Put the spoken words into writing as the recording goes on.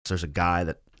There's a guy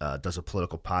that does a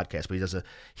political podcast, but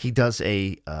he does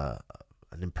an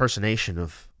impersonation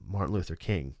of Martin Luther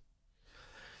King.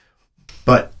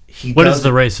 But what is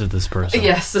the race of this person?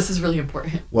 Yes, this is really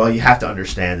important. Well, you have to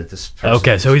understand that this person.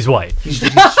 Okay, so he's white. He's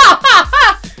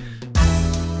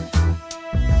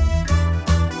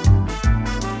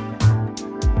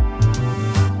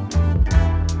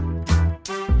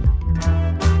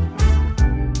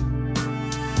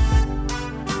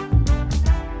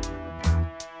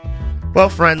Well,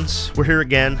 friends, we're here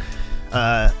again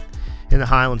in the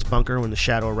Highlands bunker. We're in the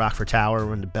shadow of Rockford Tower.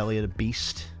 We're in the belly of the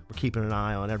beast. We're keeping an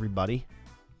eye on everybody.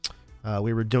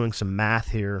 We were doing some math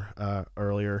here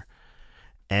earlier,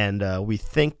 and we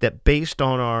think that based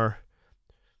on our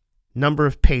number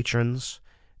of patrons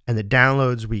and the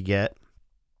downloads we get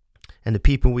and the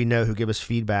people we know who give us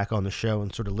feedback on the show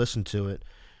and sort of listen to it,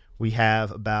 we have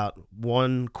about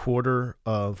 1/4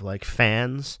 of like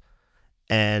fans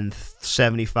and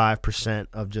 75%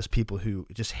 of just people who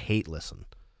just hate listen.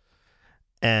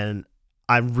 And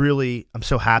I'm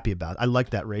so happy about it. I like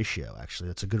that ratio, actually.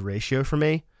 That's a good ratio for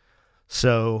me.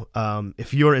 So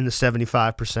if you're in the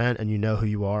 75% and you know who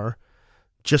you are,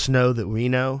 just know that we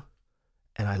know,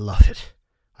 and I love it.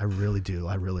 I really do.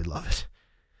 I really love it.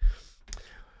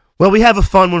 Well, we have a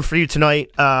fun one for you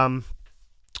tonight. I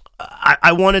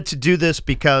wanted to do this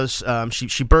because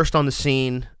she burst on the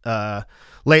scene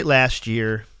late last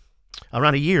year,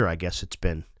 around a year, I guess it's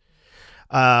been.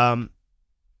 Who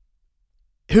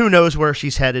knows where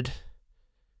she's headed?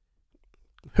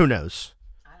 Who knows?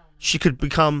 I don't know. She could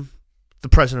become the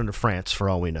president of France, for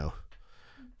all we know.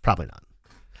 Probably not.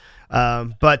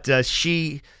 But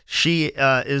she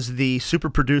is the super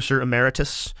producer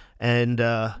emeritus and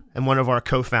one of our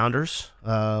co-founders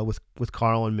with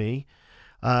Carl and me,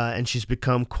 and she's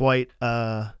become quite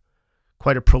a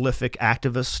prolific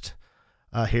activist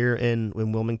here in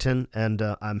Wilmington, and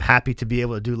I'm happy to be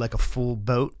able to do like a full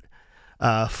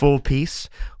piece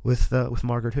with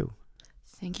Margaret Hu.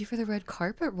 Thank you for the red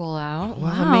carpet rollout. Well,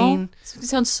 wow. I mean, this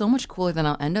sounds so much cooler than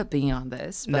I'll end up being on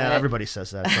this. But... No, everybody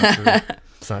says that. It's not true.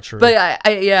 It's not true. But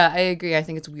I agree. I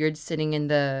think it's weird sitting in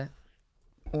the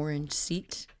orange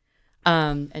seat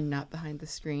and not behind the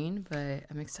screen. But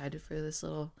I'm excited for this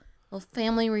little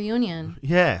family reunion.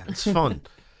 Yeah, it's fun.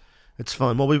 It's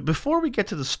fun. Well, before we get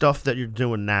to the stuff that you're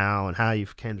doing now and how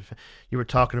you've you were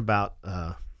talking about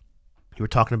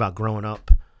growing up.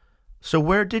 So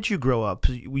where did you grow up?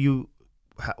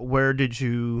 Where did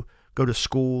you go to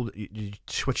school? Did you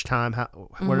switch time?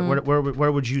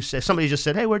 Where would you say? Somebody just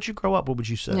said, "Hey, where'd you grow up?" What would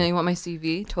you say? Yeah, you want my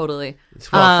CV? Totally.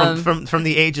 Well, from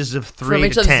the ages of 3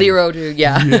 to 10. 0 to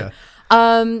yeah.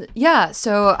 Yeah.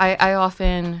 So I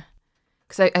often,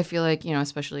 because I feel like,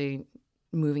 especially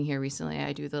moving here recently,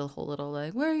 I do the whole little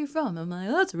like, where are you from? I'm like,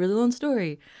 oh, that's a really long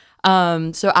story.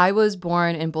 So I was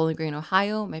born in Bowling Green,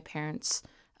 Ohio. My parents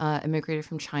immigrated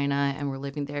from China and were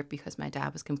living there because my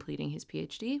dad was completing his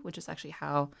PhD, which is actually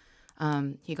how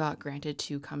he got granted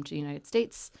to come to the United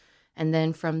States. And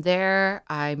then from there,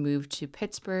 I moved to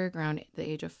Pittsburgh around the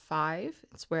age of 5.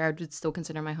 It's where I would still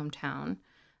consider my hometown.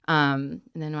 And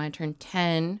then when I turned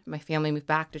 10, my family moved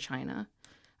back to China.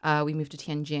 We moved to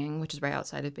Tianjin, which is right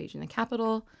outside of Beijing, the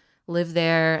capital. Lived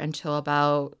there until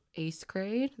about 8th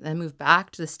grade. Then moved back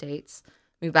to the States.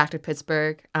 Moved back to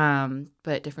Pittsburgh,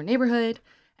 but different neighborhood.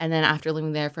 And then after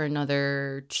living there for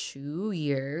another 2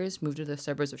 years, moved to the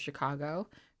suburbs of Chicago.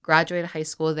 Graduated high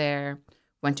school there.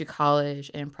 Went to college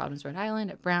in Providence, Rhode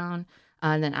Island at Brown.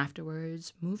 And then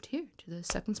afterwards moved here to the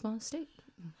second smallest state.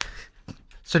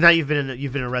 So now you've been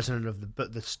a resident of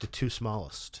the two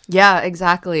smallest. Yeah,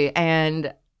 exactly.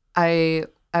 And I,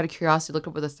 out of curiosity, looked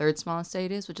up what the third smallest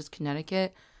state is, which is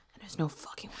Connecticut. And there's no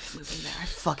fucking way I'm moving there. I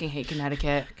fucking hate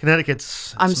Connecticut.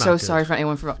 I'm so sorry for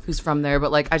anyone who's from there,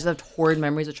 but like I just have horrid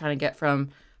memories of trying to get from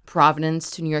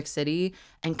Providence to New York City,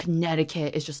 and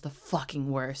Connecticut is just the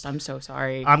fucking worst. I'm so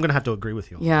sorry. I'm gonna have to agree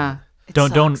with you. Yeah.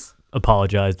 Don't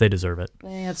apologize. They deserve it.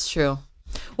 Yeah, that's true.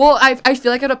 Well, I feel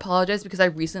like I'd apologize because I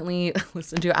recently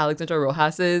listened to Alexandra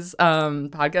Rojas's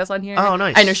podcast on here. Oh,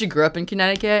 nice. I know she grew up in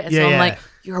Connecticut, and so I'm like,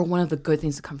 you're one of the good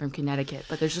things to come from Connecticut,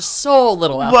 but there's just so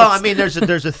little else. Well, I mean,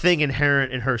 there's a thing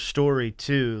inherent in her story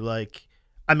too. Like,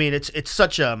 I mean, it's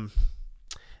such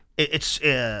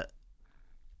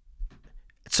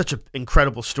such an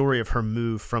incredible story of her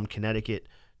move from Connecticut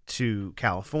to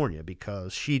California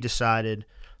because she decided,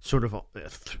 sort of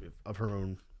her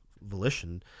own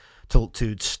volition,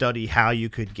 to study how you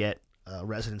could get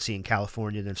residency in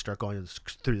California, then start going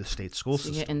through the state school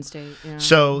system. Get in-state, yeah.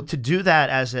 So to do that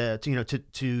as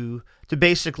to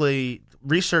basically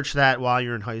research that while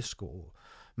you're in high school,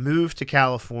 move to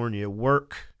California,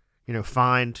 work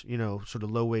find, sort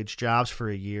of low-wage jobs for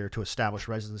a year to establish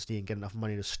residency and get enough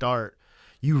money to start,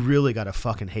 you really got to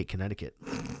fucking hate Connecticut.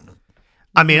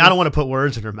 I mean, I don't want to put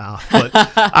words in her mouth, but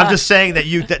I'm just saying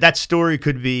that that story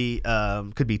could be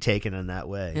taken in that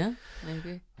way. Yeah, I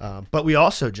agree. But we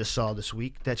also just saw this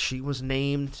week that she was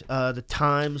named the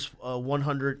Times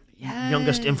 100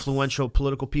 youngest influential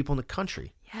political people in the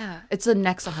country. Yeah, it's the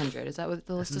next 100. Is that what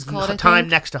the list is called? Time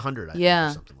next 100. I think,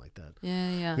 or something like that.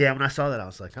 Yeah. Yeah, when I saw that, I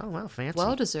was like, oh wow, fancy.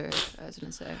 Well deserved, I was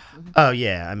gonna say. Oh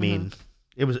yeah, I mean,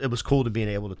 it was cool to being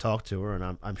able to talk to her,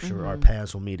 and I'm sure our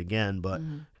paths will meet again. But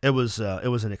it was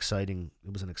an exciting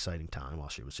time while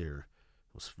she was here.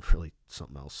 It was really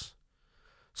something else.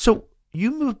 So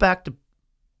you moved back to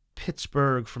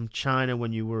Pittsburgh from China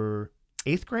when you were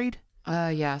 8th grade?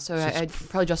 Yeah. So I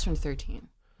probably just turned 13.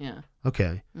 Yeah.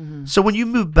 Okay. So when you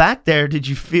moved back there, did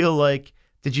you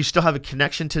still have a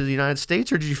connection to the United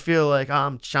States, or did you feel like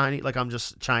I'm Chinese, like I'm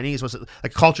just Chinese? Was it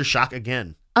like culture shock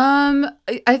again?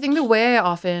 I think the way I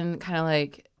often kind of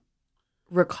like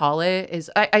recall it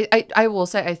is I will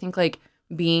say I think like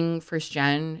being first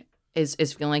gen is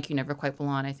feeling like you never quite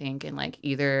belong, I think, in like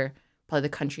either probably the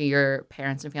country your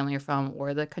parents and family are from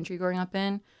or the country growing up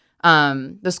in.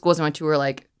 The schools I went to were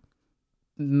like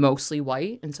mostly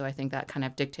white, and so I think that kind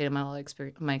of dictated my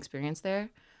experience there.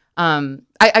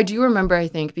 I do remember, I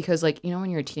think, because like, when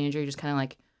you're a teenager, you're just kind of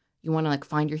like, you want to like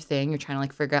find your thing. You're trying to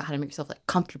like figure out how to make yourself like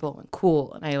comfortable and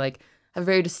cool. And I like have a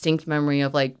very distinct memory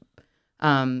of like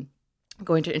going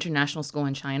to international school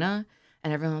in China,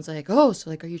 and everyone was like, oh, so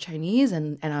like, are you Chinese?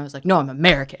 And I was like, no, I'm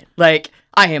American. Like,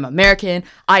 I am American.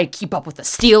 I keep up with the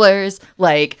Steelers.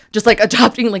 Like, just like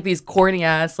adopting like these corny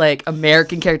ass like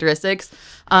American characteristics.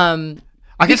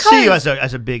 I can see you as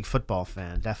a big football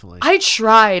fan, definitely. I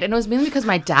tried, and it was mainly because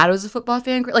my dad was a football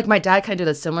fan. Like, my dad kind of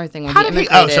did a similar thing when he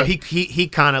immigrated. So he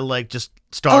kind of like just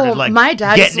started like my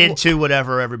dad getting into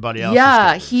whatever everybody else.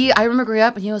 Yeah, I remember growing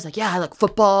up, and he was like, yeah, I like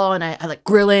football, and I like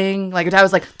grilling. Like, my dad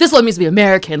was like, this is what it means to be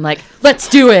American. Like, let's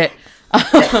do it.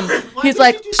 He's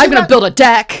like, I'm gonna build a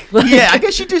deck. Yeah, I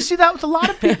guess you do see that with a lot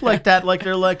of people like that. Like,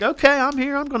 they're like, okay, I'm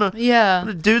here. I'm gonna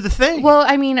do the thing. Well,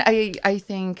 I mean, I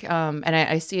think, and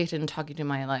I see it in talking to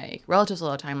my like relatives a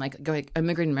lot of time. Like,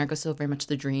 immigrating to America is still very much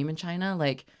the dream in China.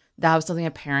 Like, that was something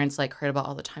that parents like heard about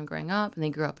all the time growing up, and they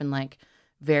grew up in like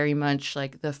very much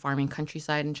like the farming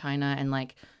countryside in China, and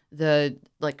like the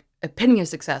like epitome of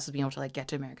success is being able to like get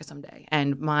to America someday.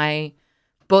 And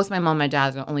both my mom and my dad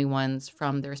are the only ones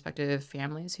from their respective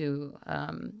families who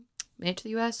made it to the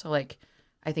U.S. So, like,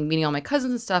 I think meeting all my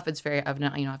cousins and stuff, it's very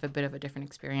evident, I have a bit of a different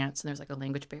experience, and there's, like, a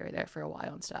language barrier there for a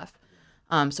while and stuff.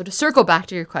 So to circle back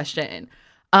to your question,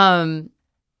 I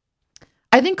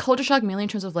think culture shock mainly in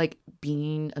terms of, like,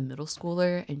 being a middle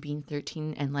schooler and being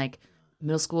 13, and, like,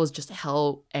 middle school is just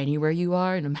hell anywhere you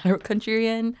are, no matter what country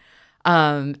you're in.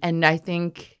 And I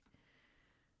think...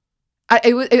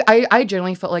 I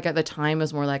generally felt like at the time it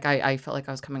was more like I felt like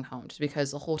I was coming home, just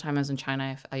because the whole time I was in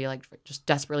China, I like just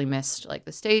desperately missed like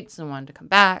the States and wanted to come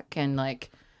back, and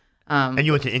like. And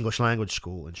you went to English language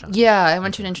school in China. Yeah, I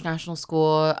went to an international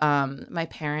school. My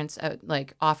parents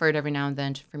like offered every now and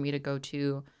then for me to go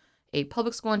to a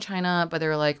public school in China, but they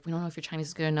were like, we don't know if your Chinese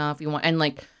is good enough. And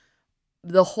like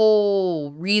the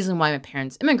whole reason why my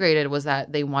parents immigrated was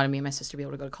that they wanted me and my sister to be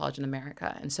able to go to college in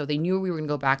America. And so they knew we were going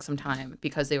to go back sometime,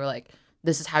 because they were like,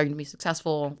 this is how you're going to be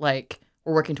successful. Like,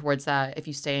 we're working towards that. If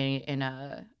you stay in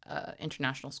a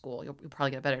international school, you'll probably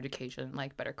get a better education,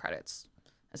 like better credits,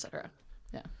 etc.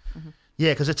 Yeah. Mm-hmm.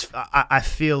 Yeah, because I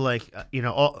feel like,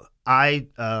 I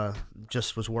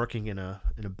just was working in a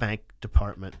bank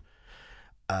department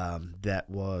that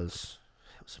was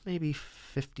maybe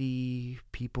 50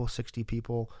 people, 60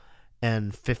 people,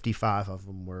 and 55 of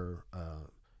them were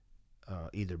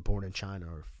either born in China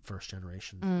or first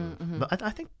generation. Mm-hmm. But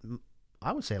I think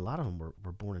I would say a lot of them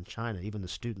were born in China. Even the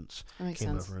students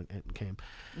came over and came.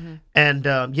 Mm-hmm. And,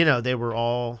 they were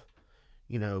all,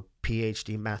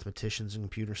 PhD mathematicians and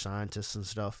computer scientists and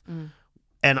stuff. Mm.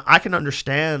 And I can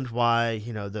understand why,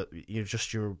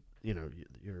 your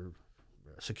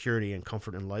security and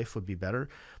comfort in life would be better.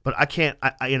 But I can't,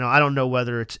 I don't know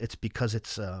whether it's because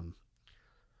it's a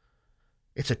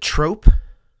trope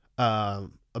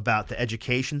about the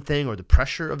education thing, or the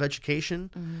pressure of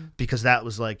education, because that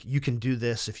was like, you can do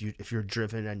this if you're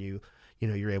driven, and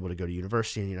you're able to go to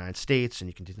university in the United States, and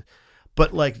you can do that.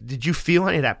 But like, did you feel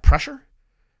any of that pressure?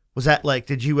 Was that like,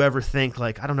 did you ever think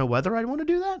like, I don't know whether I'd want to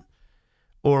do that?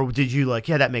 Or did you like,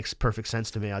 yeah, that makes perfect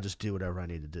sense to me, I'll just do whatever I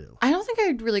need to do? I don't think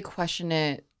I'd really question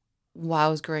it while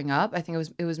I was growing up. I think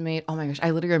it was made, oh my gosh,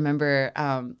 I literally remember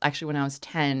actually when I was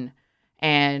 10,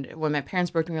 And when my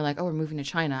parents broke to me, were like, "Oh, we're moving to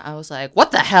China," I was like,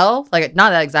 "What the hell?" Like, not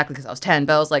that exactly because I was 10,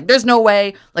 but I was like, "There's no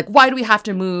way. Like, why do we have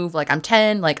to move? Like, I'm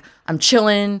 10. Like, I'm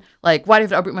chilling. Like, why do I have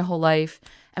to uproot my whole life?"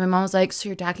 And my mom was like, "So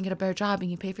your dad can get a better job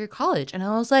and you pay for your college." And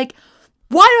I was like,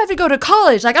 "Why do I have to go to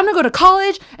college? Like, I'm gonna go to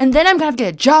college and then I'm gonna have to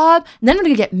get a job and then I'm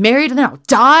gonna get married and then I'll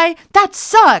die. That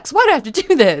sucks. Why do I have to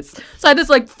do this?" So I had this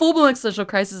like full blown existential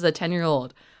crisis as a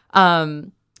 10-year-old.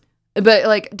 But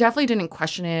like, definitely didn't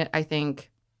question it. I think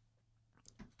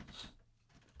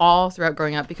all throughout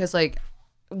growing up, because like,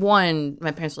 one,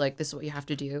 my parents were like, "This is what you have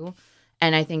to do,"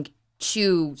 and I think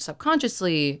two,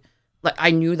 subconsciously, like, I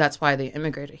knew that's why they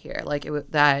immigrated here. Like, it was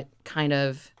that kind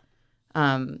of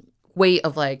weight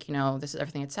of like, this is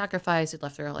everything had sacrificed. They'd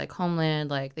left their like homeland.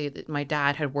 Like, my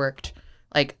dad had worked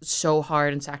like so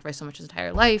hard and sacrificed so much his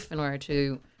entire life in order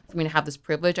for me to have this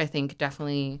privilege. I think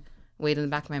definitely weighed in the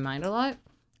back of my mind a lot.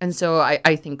 And so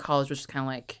I think college was just kind of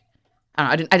like,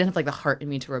 I don't know, I didn't have like the heart in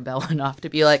me to rebel enough to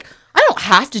be like, I don't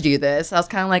have to do this. I was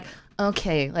kind of like,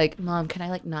 okay, like, Mom, can I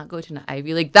like not go to an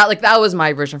Ivy League? That was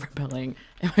my version of rebelling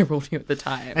in my worldview at the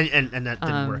time. And that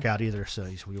didn't work out either. So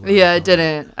yeah, it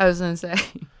didn't. I was gonna say.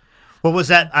 What was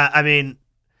that? I mean,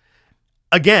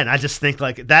 again, I just think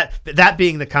like that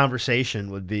being the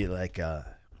conversation would be like,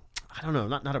 I don't know,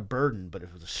 not a burden, but it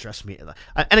would stress me.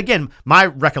 And again, my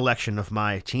recollection of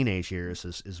my teenage years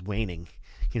is waning.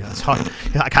 It's hard.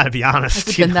 I gotta be honest.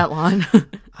 Has it been that long?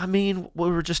 I mean, we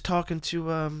were just talking to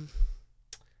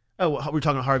we were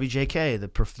talking to Harvey J.K.,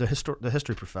 the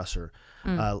history professor.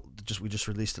 We just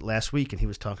released it last week, and he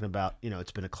was talking about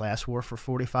it's been a class war for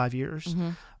 45 years,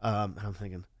 and I'm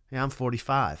thinking, yeah, I'm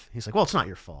 45. He's like, well, it's not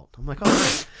your fault. I'm like, oh,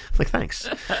 okay. I'm like, thanks.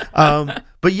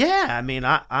 But yeah, I mean,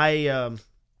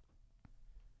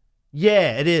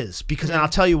 yeah, it is because, and I'll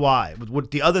tell you why.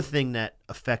 What the other thing that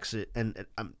affects it, and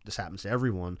this happens to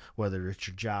everyone, whether it's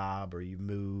your job or you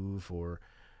move, or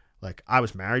like I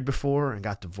was married before and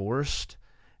got divorced,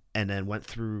 and then went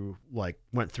through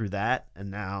that,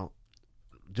 and now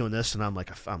doing this, and I'm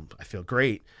like, I feel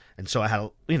great, and so I had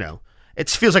it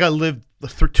feels like I lived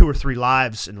 2 or 3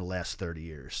 lives in the last 30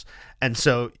 years, and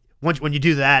so. When you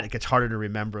do that, it gets harder to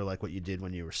remember like what you did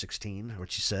when you were 16,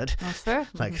 what you said. That's fair.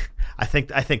 Like I think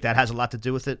that has a lot to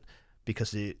do with it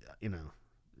because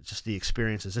just the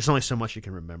experiences. There's only so much you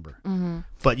can remember. Mm-hmm.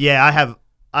 But yeah,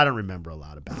 I don't remember a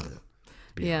lot about it.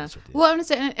 Yeah. Well, I'm gonna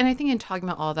say, and I think in talking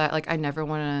about all that, like I never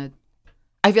want to.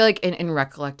 I feel like in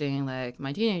recollecting like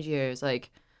my teenage years,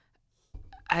 like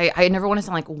I never want to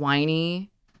sound like whiny.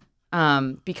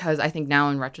 Because I think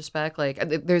now in retrospect, like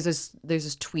there's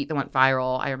this tweet that went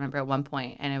viral. I remember at one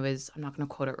point, and it was, I'm not going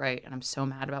to quote it right, and I'm so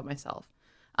mad about myself.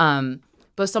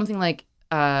 But something like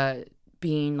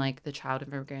being like the child of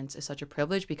immigrants is such a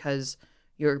privilege because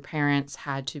your parents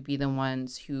had to be the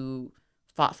ones who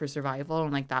fought for survival,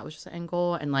 and like that was just the end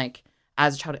goal. And like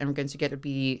as a child of immigrants, you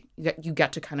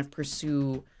get to kind of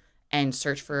pursue and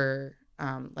search for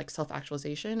like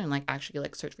self-actualization and like actually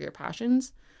like search for your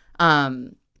passions.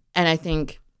 And I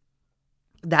think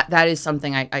that is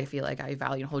something I feel like I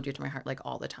value and hold dear to my heart like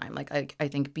all the time. Like I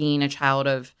think being a child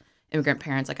of immigrant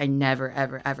parents, like I never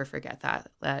ever ever forget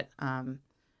that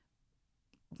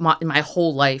my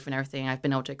whole life and everything I've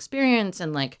been able to experience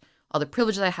and like all the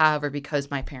privileges I have are because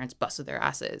my parents busted their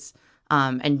asses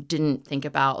and didn't think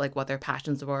about like what their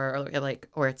passions were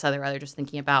or et cetera. Rather just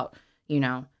thinking about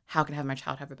how can I have my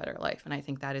child have a better life. And I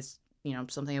think that is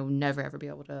something I will never ever be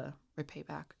able to repay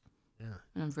back. Yeah,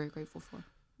 and I'm very grateful for.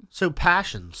 So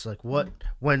passions, like what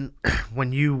when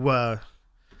you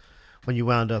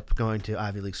wound up going to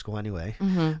Ivy League school anyway,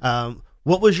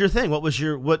 what was your thing? What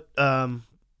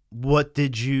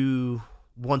did you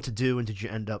want to do, and did you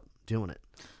end up doing it?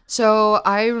 So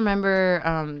I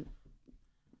remember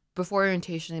before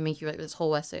orientation, they make you write this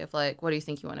whole essay of like, what do you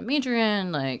think you want to major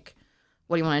in? Like,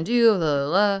 what do you want to do? Blah, blah,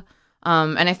 blah.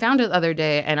 And I found it the other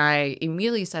day, and I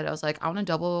immediately said, I was like, I want to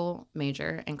double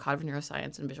major in cognitive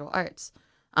neuroscience and visual arts.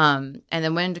 And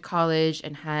then went into college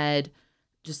and had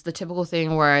just the typical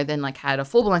thing where I then like had a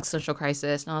full-blown existential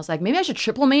crisis. And I was like, maybe I should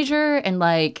triple major in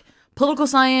like political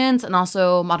science and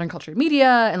also modern culture and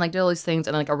media and like did all these things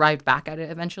and like arrived back at it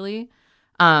eventually.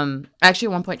 I actually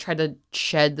at one point tried to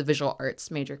shed the visual arts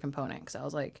major component because I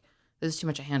was like, this is too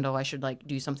much to handle. I should like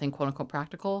do something quote unquote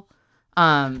practical.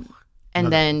 And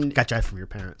then got jive from your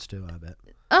parents too, I bet.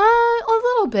 A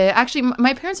little bit. Actually,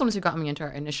 my parents are the ones who got me into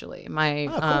art initially.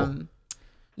 Cool.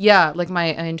 Yeah, like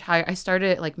I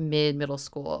started at like middle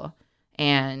school,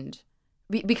 and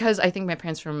because I think my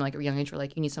parents from like a young age were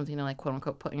like, you need something to like quote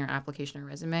unquote put in your application or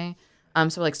resume.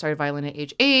 So like started violin at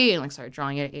age 8 and like started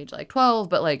drawing at age like 12,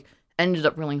 but like ended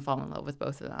up really falling in love with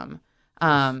both of them.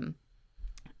 And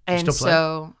still play?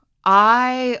 so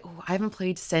I haven't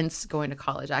played since going to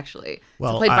college, actually.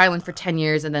 Well, I played violin for 10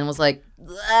 years and then was like,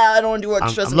 I don't want to do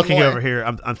orchestras I'm looking anymore." over here.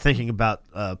 I'm thinking about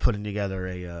putting together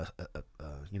a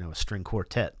string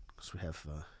quartet, because we have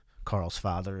Carl's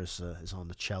father is on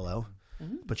the cello,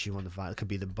 but you on the violin. It could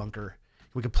be the bunker.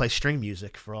 We could play string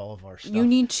music for all of our stuff. You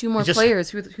need 2 more Just- players.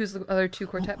 Who's the other 2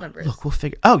 quartet members? Look, we'll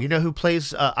figure. Oh, you know who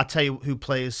plays? I'll tell you who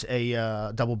plays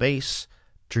a double bass.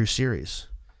 Drew Series.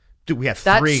 Dude, we have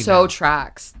That 3 so now.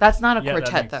 tracks. That's not a Yeah, that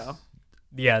quartet, makes- though.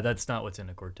 Yeah, that's not what's in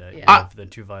a quartet. Yeah. You have the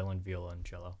 2 violin, viola, and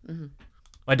cello.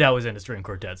 My dad was in a string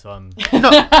quartet, so I'm.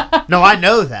 No, I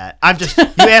know that. I'm just. You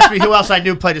asked me who else I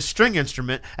knew played a string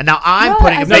instrument, and now I'm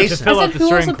putting a I bass to in. fill I out said, the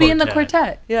who else string would be in the quartet.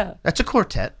 quartet? Yeah. That's a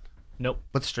quartet Nope.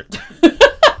 with string.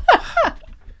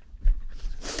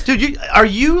 Dude, are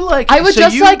you like? I would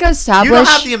just you, like You don't establish-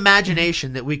 have the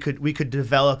imagination that we could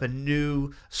develop a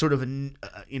new sort of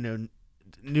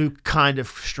new kind of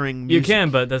string You music. can,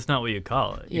 but that's not what you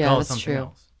call it. You Yeah, call it that's something true.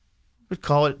 else. We'd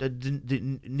call it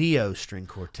the neo string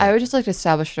quartet. I would just like to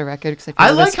establish the record because I feel I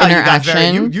like like this how you got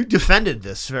interaction. you defended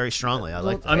this very strongly. I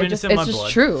like that. I mean, it's it's in my just blood.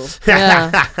 true.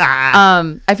 Yeah.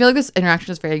 I feel like this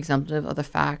interaction is very exemplative of the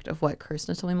fact of what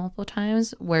Kirsten has told me multiple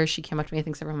times, where she came up to me, I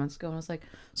think, several months ago, and was like,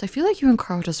 "So I feel like you and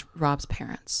Carl just Rob's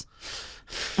parents,"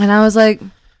 and I was like,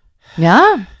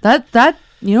 "Yeah, that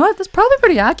you know what? That's probably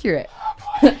pretty accurate."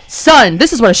 Son,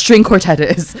 this is what a string quartet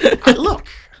is. Look,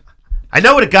 I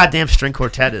know what a goddamn string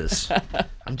quartet is.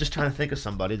 I'm just trying to think of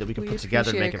somebody that we can We put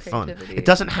together and make it appreciate fun. creativity. It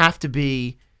doesn't have to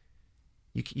be.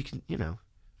 You can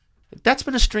that's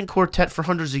been a string quartet for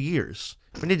hundreds of years.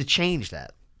 We need to change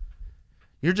that.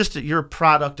 You're a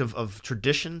product of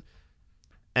tradition,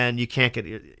 and you can't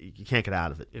get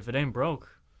out of it. If it ain't broke,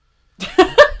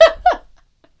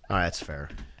 All right, that's fair.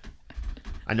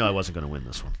 I know I wasn't going to win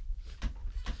this one,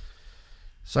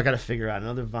 so I got to figure out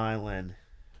another violin,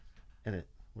 and a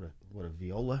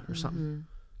viola or something.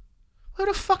 Who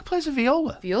the fuck plays a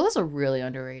viola? Viola's are really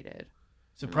underrated.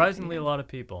 surprisingly, a lot of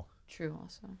people. True,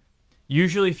 also.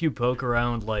 Usually, if you poke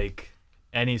around like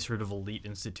any sort of elite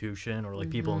institution or like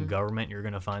people in government, you're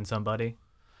gonna find somebody.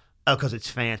 Oh, because it's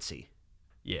fancy.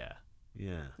 Yeah,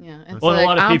 Yeah. Yeah, it's Well, a like,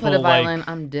 lot of I don't people, play the like- violin.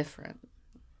 I'm different.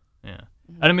 yeah.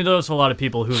 And I mean, there's a lot of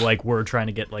people who like were trying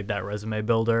to get like that resume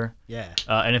builder, Yeah.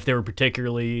 and if they were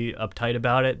particularly uptight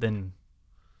about it, then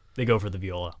they go for the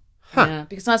viola. Yeah,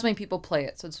 because not as many people play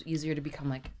it, so it's easier to become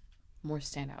like more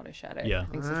standoutish at it. Yeah. I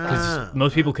think so. Ah.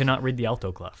 Most people cannot read the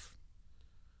alto clef.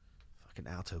 Fucking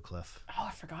alto clef. Oh,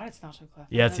 I forgot it's an alto clef.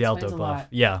 Yeah, it's the That alto explains a clef. lot.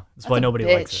 Yeah, that's That's why a nobody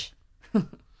likes it. bitch.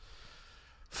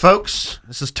 Folks,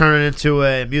 this is turning into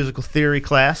a musical theory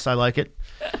class. I like it.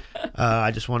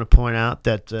 I just want to point out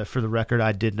that, for the record,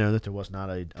 I did know that there was not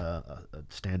a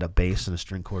stand-up bass in a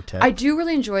string quartet. I do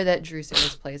really enjoy that Drew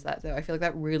Series plays that though. I feel like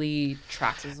that really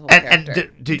tracks his whole and character.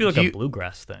 do It'd be like you, a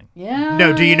bluegrass thing. Yeah.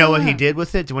 no, do you know what he did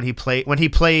with it? When he played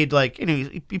like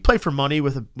he played for money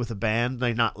with a band,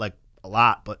 like not like a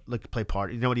lot, but like play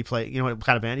part. You know what he played? You know what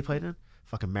kind of band he played in?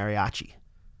 Fucking mariachi.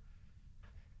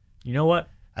 You know what?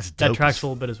 That's That dope tracks as a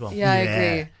little bit as well. Yeah, I Yeah.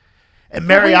 agree. And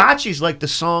mariachi's like the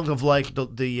song of like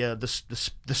the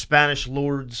Spanish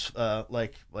lords,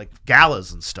 like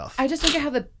galas and stuff. I just look at how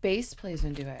the bass plays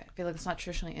into it. I feel like it's not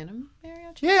traditionally in a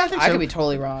mariachi. Yeah, I think I so. could be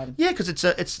totally wrong. Yeah, because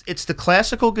it's the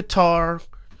classical guitar,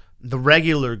 the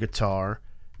regular guitar,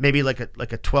 maybe like a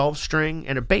 12-string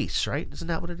and a bass, right? Isn't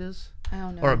that what it is? I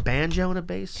don't know. Or a banjo and a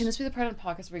bass? Can this be the part of the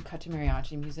podcast where we cut to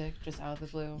mariachi music just out of the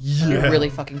blue? Yeah. That'd be really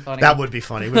fucking funny. That would be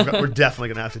funny. We're definitely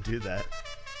gonna have to do that.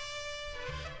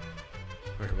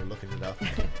 We're looking it up.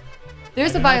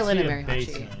 There's I a do not violin see in a bass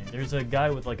mariachi. in it. There's a guy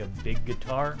with like a big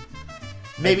guitar.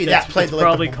 Maybe That's- that played it's like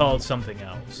probably the, called something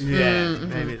else. Yeah,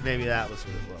 maybe that was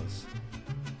what it was.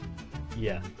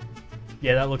 Yeah.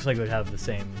 Yeah, that looks like it would have the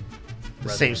same. The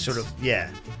same resonance. sort of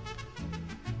yeah.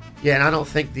 Yeah, and I don't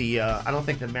think the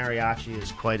mariachi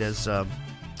is quite as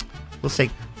we'll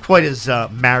say quite as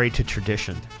married to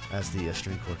tradition as the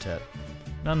string quartet.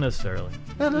 Not necessarily.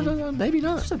 No, maybe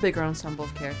not. Just a bigger ensemble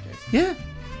of characters. Yeah,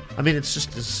 I mean it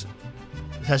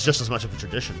has just as much of a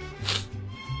tradition.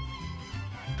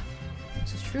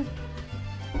 This is true.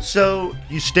 So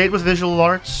you stayed with visual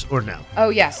arts or no? Oh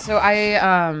yes. So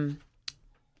I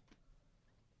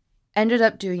ended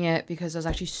up doing it because I was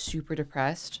actually super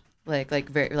depressed, like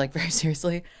very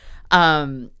seriously.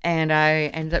 And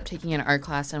I ended up taking an art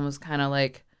class and was kind of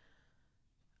like,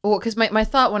 well, because my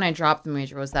thought when I dropped the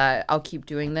major was that I'll keep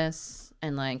doing this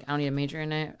and like I don't need a major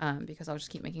in it because I'll just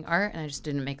keep making art, and I just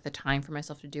didn't make the time for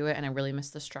myself to do it, and I really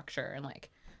missed the structure and like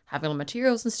having all the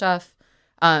materials and stuff.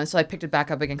 So I picked it back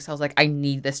up again because I was like, I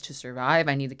need this to survive.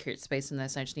 I need to create space in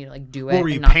this. And I just need to like do it. What were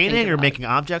you and not painting think or about making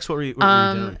objects? What were you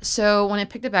doing? So when I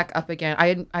picked it back up again,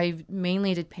 I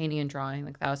mainly did painting and drawing.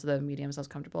 Like that was the mediums I was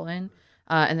comfortable in.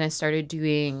 And then I started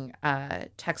doing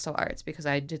textile arts because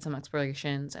I did some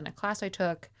explorations in a class I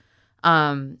took.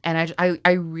 And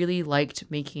I really liked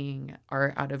making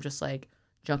art out of just like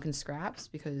junk and scraps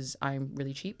because I'm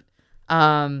really cheap.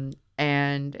 And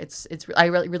I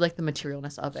really like the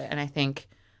materialness of it. And I think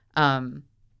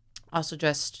also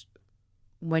just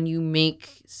when you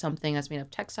make something that's made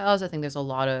of textiles, I think there's a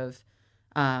lot of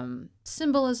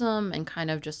symbolism and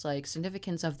kind of just like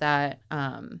significance of that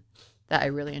that I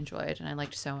really enjoyed. And I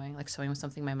liked sewing. Like sewing was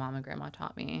something my mom and grandma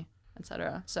taught me,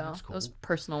 etc. So Cool. it was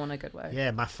personal in a good way.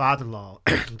 Yeah, my father-in-law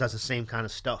does the same kind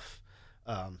of stuff.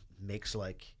 Makes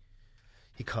like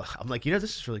I'm like, this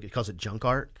is really good. He calls it junk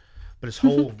art, but his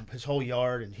whole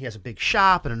yard, and he has a big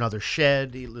shop and another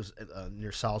shed. He lives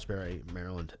near Salisbury,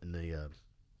 Maryland, in the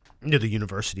near the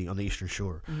university on the Eastern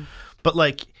Shore. Mm-hmm. But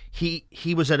like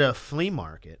he was at a flea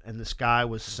market, and this guy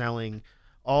was selling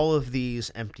all of these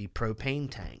empty propane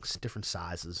tanks, different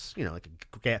sizes. Like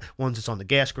ones that's on the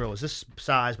gas grill is this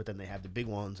size, but then they have the big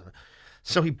ones.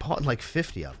 So he bought like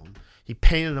 50 of them. He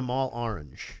painted them all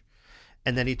orange,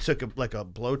 and then he took a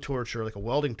blowtorch or like a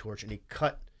welding torch, and he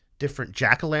cut different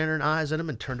jack-o'-lantern eyes in them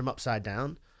and turned them upside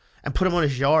down, and put them on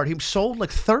his yard. He sold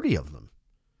like 30 of them.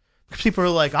 People are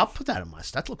like, I'll put that in my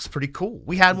stuff. That looks pretty cool.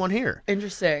 We had one here.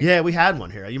 Interesting. Yeah, we had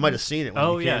one here. You might have seen it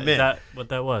when you came in. Is that what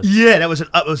that was? Yeah, that was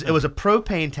it was a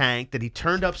propane tank that he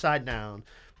turned upside down,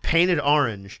 painted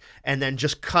orange, and then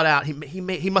just cut out.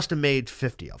 He must have made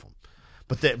 50 of them.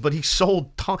 But he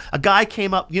sold a guy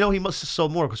came up, he must have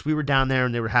sold more because we were down there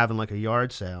and they were having like a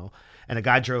yard sale. And a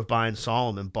guy drove by and saw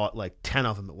him and bought like 10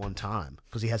 of them at one time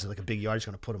because he has like a big yard. He's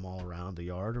going to put them all around the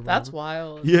yard. Or That's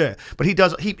wild. Yeah, but he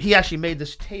actually made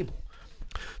this table.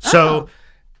 So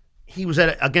he was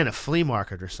at a flea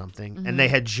market or something, mm-hmm. and they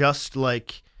had just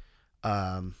like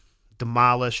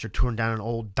demolished or torn down an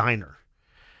old diner,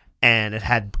 and it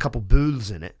had a couple booths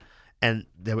in it, and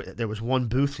there was one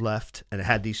booth left, and it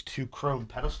had these two chrome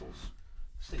pedestals.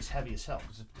 This thing's heavy as hell.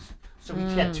 So he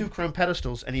had two chrome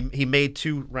pedestals, and he made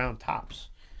two round tops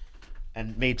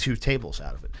and made two tables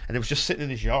out of it. And it was just sitting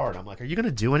in his yard. I'm like, are you going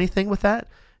to do anything with that?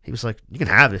 He was like, you can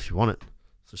have it if you want it.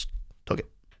 So just took it.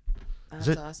 That's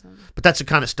awesome. But that's the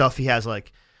kind of stuff he has.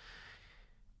 Like,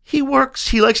 he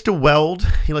likes to weld.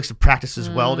 He likes to practice his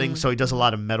welding. So he does a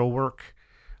lot of metal work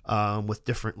with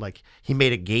different, like, he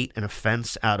made a gate and a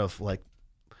fence out of like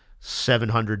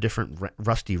 700 different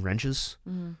rusty wrenches,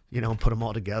 and put them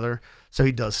all together. So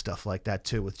he does stuff like that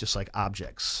too with just like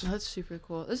objects. That's super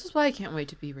cool. This is why I can't wait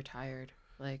to be retired.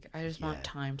 Like, I just want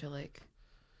time to like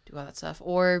do all that stuff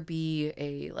or be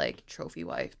a like trophy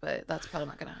wife, but that's probably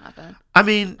not going to happen. I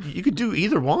mean, you could do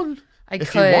either one. I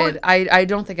could. I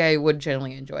don't think I would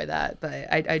generally enjoy that,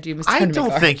 but I do miss time I to don't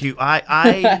make art. think you.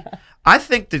 I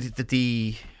think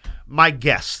that my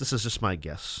guess. This is just my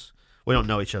guess. We don't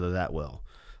know each other that well.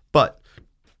 But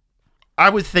I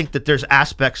would think that there's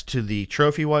aspects to the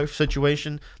trophy wife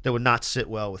situation that would not sit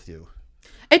well with you.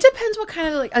 It depends what kind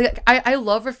of like. I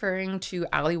love referring to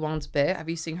Ali Wong's bit. Have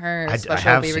you seen her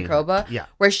special Baby Cobra? Yeah.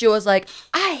 Where she was like,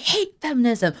 I hate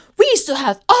feminism. We still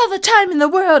have all the time in the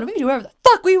world. We can do whatever the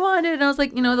fuck we wanted. And I was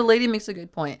like, the lady makes a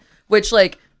good point. Which,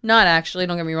 like, not actually,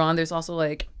 don't get me wrong. There's also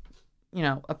like,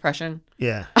 oppression.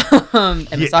 Yeah. And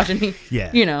misogyny.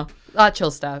 Yeah. A lot of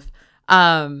chill stuff.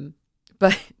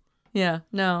 But yeah,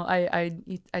 no, I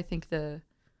think the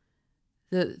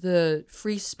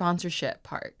free sponsorship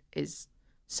part is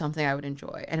something I would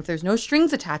enjoy. And if there's no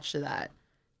strings attached to that,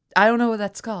 I don't know what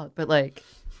that's called, but like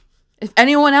if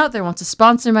anyone out there wants to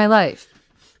sponsor my life,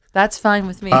 that's fine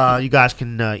with me. You guys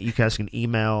can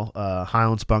email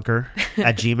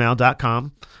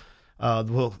highlandsbunker@gmail.com.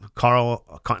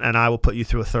 Carl and I will put you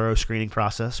through a thorough screening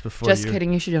process before. Just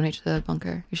kidding. You should donate to the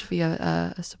bunker. You should be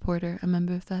a supporter, a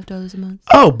member of $5 a month.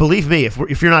 Oh, believe me,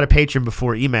 if you're not a patron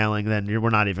before emailing, then we're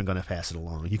not even going to pass it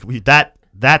along. You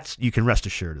can rest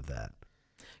assured of that.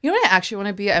 You know what I actually want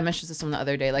to be? I mentioned this to someone the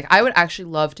other day. Like, I would actually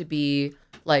love to be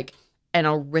like an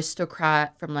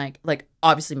aristocrat from like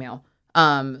obviously male,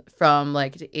 from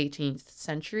like the 18th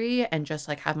century, and just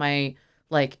like have my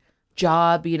like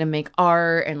job be to make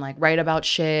art and like write about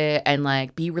shit and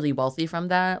like be really wealthy from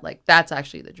that. Like, that's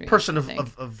actually the dream. Person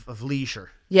of leisure.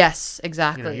 Yes,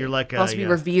 exactly. You're like also be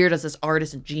revered as this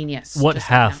artist and genius. What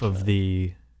half of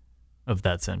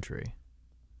that century?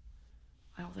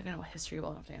 I don't think I know history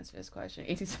well enough to answer this question.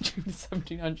 18th century to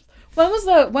 1700s. When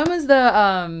was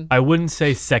the I wouldn't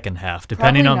say second half,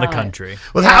 depending on Probably the not. country.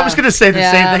 Well, I was going to say the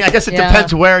same Yeah. thing. I guess it Yeah.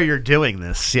 depends where you're doing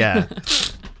this. Yeah.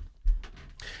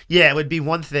 Yeah, it would be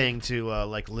one thing to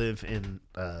like live in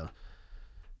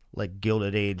like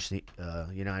Gilded Age, the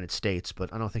United States,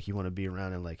 but I don't think you want to be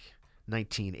around in like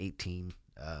 1918.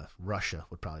 Russia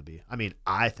would probably be. I mean,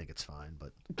 I think it's fine,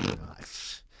 but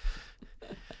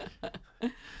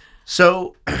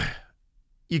So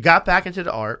you got back into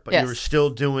the art, but you were Yes. still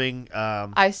doing.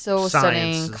 I still was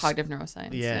studying sciences. cognitive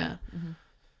neuroscience. Yeah. Yeah. Mhm.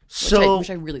 So Which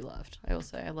I really loved. I will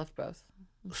say I loved both.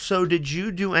 So did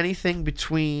you do anything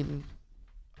between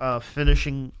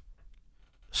finishing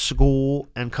school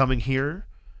and coming here?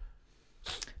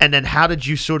 And then how did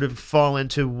you sort of fall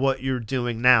into what you're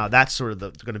doing now? That's sort of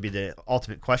going to be the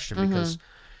ultimate question because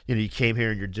you came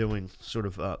here and you're doing sort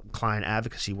of client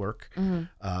advocacy work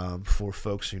for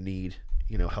folks who need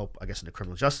help, I guess, in the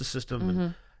criminal justice system.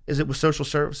 And is it with social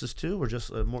services too, or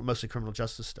just mostly criminal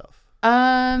justice stuff?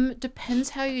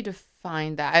 Depends how you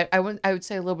define that. I would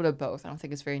say a little bit of both. I don't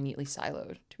think it's very neatly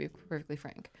siloed, to be perfectly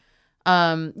frank.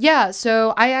 Yeah,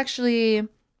 so I actually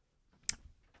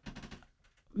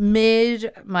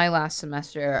mid my last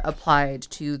semester applied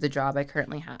to the job I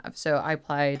currently have. So I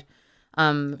applied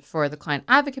for the client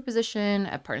advocate position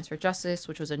at Partners for Justice,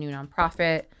 which was a new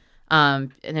nonprofit,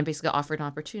 and then basically offered an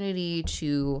opportunity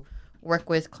to work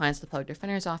with clients at the Public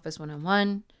Defender's Office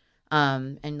one-on-one.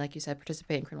 And like you said,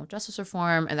 participate in criminal justice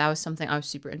reform. And that was something I was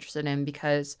super interested in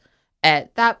because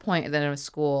at that point, then I was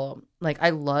school, like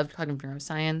I loved cognitive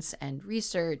neuroscience and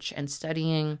research and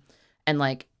studying and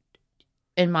like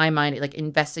in my mind, like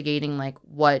investigating like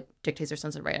what dictates our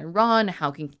sense of right and wrong,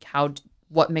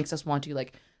 what makes us want to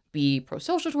like be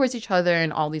pro-social towards each other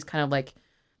and all these kind of like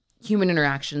human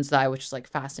interactions that I was just like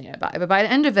fascinated by. But by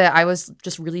the end of it, I was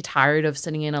just really tired of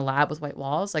sitting in a lab with white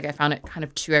walls. Like I found it kind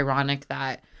of too ironic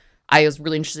that I was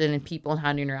really interested in people and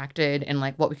how they interacted and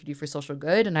like what we could do for social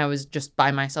good. And I was just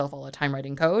by myself all the time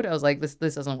writing code. I was like, this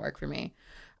doesn't work for me.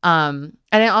 And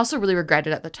I also really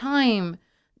regretted at the time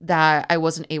that I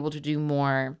wasn't able to do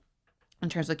more in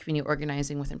terms of community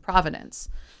organizing within Providence.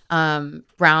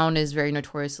 Brown is very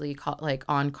notoriously like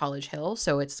on College Hill.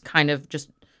 So it's kind of just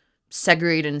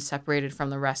segregated and separated from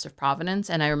the rest of Providence.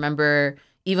 And I remember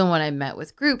even when I met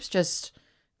with groups, just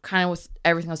kind of with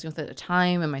everything I was doing at the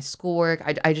time and my schoolwork,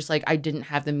 I just like, I didn't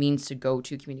have the means to go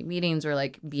to community meetings or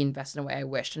like be invested in the way I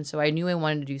wished. And so I knew I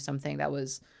wanted to do something that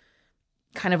was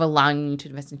kind of allowing me to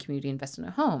invest in community, invest in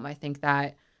a home. I think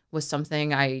that was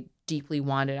something I deeply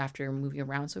wanted after moving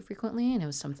around so frequently. And it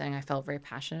was something I felt very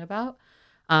passionate about.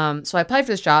 So I applied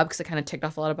for this job because it kind of ticked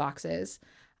off a lot of boxes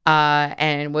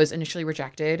and was initially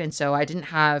rejected. And so I didn't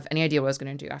have any idea what I was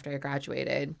going to do after I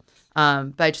graduated.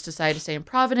 But I just decided to stay in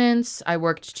Providence. I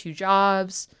worked 2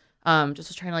 jobs, just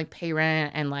was trying to like pay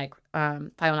rent and like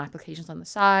file applications on the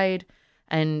side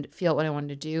and feel out what I wanted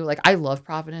to do. Like I love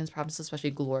Providence. Providence is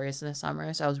especially glorious in the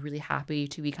summer. So I was really happy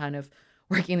to be kind of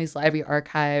working in these library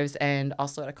archives and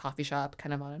also at a coffee shop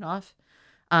kind of on and off.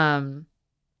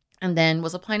 And then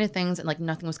was applying to things and like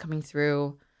nothing was coming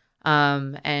through.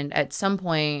 And at some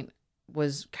point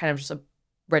was kind of just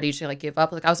ready to like give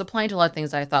up. Like I was applying to a lot of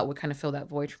things that I thought would kind of fill that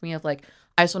void for me of like,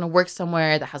 I just want to work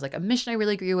somewhere that has like a mission I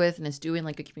really agree with and is doing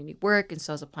like a community work. And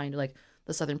so I was applying to like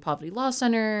the Southern Poverty Law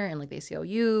Center and like the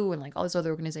ACLU and like all these other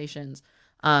organizations.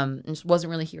 And just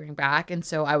wasn't really hearing back. And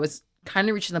so I was kind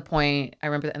of reaching the point, I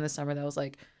remember at the end of the summer that I was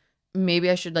like, maybe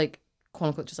I should like quote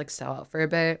unquote just like sell out for a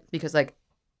bit because like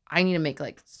I need to make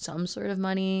like some sort of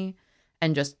money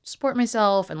and just support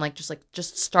myself and like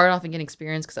just start off and get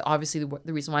experience because obviously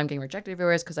the reason why I'm getting rejected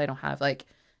everywhere is because I don't have like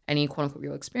any quote unquote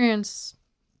real experience,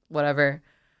 whatever.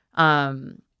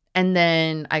 And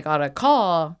then I got a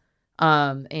call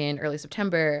in early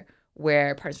September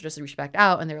where Partners for Justice reached back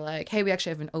out and they were like, hey, we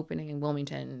actually have an opening in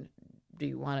Wilmington. Do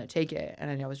you want to take it?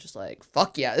 And I was just like,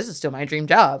 fuck yeah, this is still my dream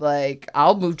job. Like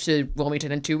I'll move to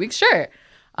Wilmington in 2 weeks, sure.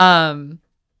 And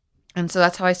so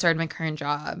that's how I started my current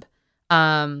job,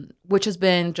 which has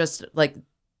been just like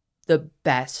the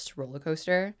best roller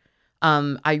coaster.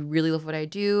 I really love what I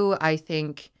do. I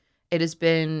think it has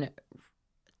been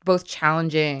both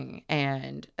challenging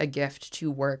and a gift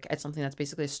to work at something that's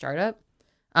basically a startup.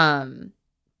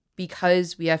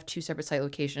 Because we have 2 separate site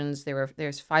locations,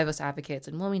 there's 5 of us advocates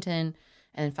in Wilmington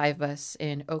and 5 of us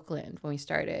in Oakland when we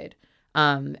started.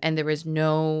 And there was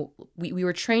we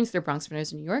were trained through the Bronx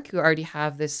Defenders in New York who already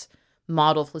have this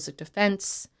model of holistic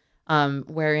defense,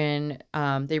 wherein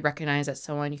they recognize that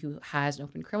someone who has an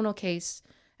open criminal case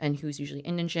and who's usually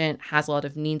indigent has a lot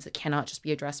of needs that cannot just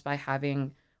be addressed by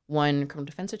having one criminal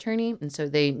defense attorney. And so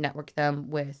they network them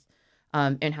with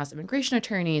in-house immigration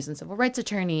attorneys and civil rights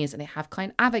attorneys, and they have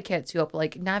client advocates who help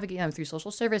like navigate them through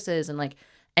social services and like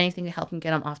anything to help them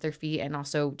get them off their feet and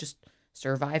also just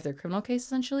survive their criminal case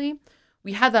essentially.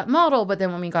 We had that model, but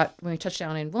then when we touched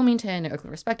down in Wilmington and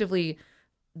Oakland respectively,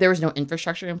 there was no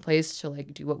infrastructure in place to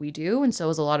like do what we do. And so it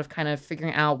was a lot of kind of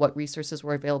figuring out what resources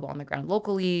were available on the ground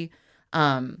locally,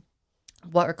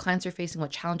 what our clients were facing,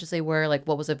 what challenges they were, like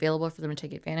what was available for them to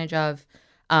take advantage of,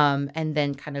 and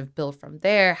then kind of build from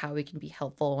there how we can be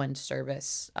helpful and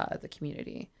service the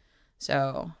community.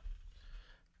 So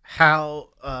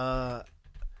how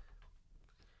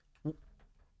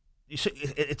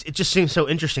it just seems so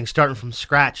interesting starting from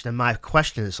scratch. And my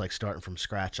question is like starting from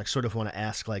scratch. I sort of want to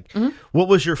ask like, what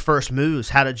was your first moves?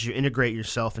 How did you integrate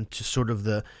yourself into sort of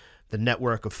the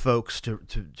network of folks to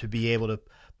be able to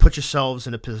put yourselves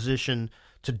in a position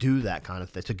to do that kind of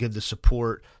thing, to give the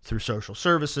support through social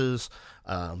services,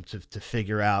 to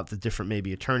figure out the different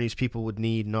maybe attorneys people would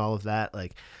need and all of that,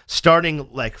 like starting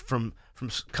like from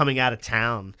coming out of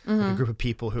town, like a group of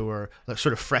people who are like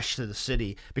sort of fresh to the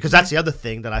city, because that's the other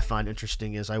thing that I find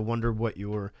interesting is I wonder what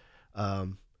your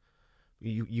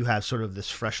you have sort of this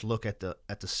fresh look at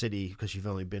the city because you've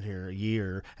only been here a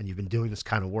year and you've been doing this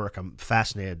kind of work. I'm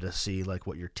fascinated to see like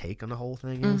what your take on the whole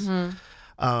thing is.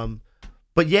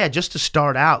 But yeah, just to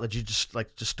start out, that you just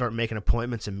start making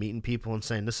appointments and meeting people and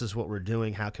saying, this is what we're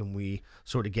doing. How can we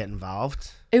sort of get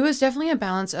involved? It was definitely a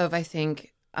balance of, I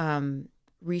think,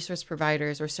 resource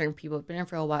providers or certain people have been in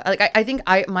for a while. Like, I think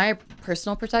my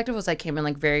personal perspective was I came in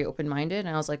like very open-minded and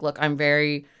I was like, look, I'm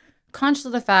very conscious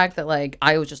of the fact that like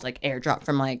I was just like airdropped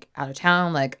from like out of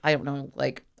town. Like, I don't know,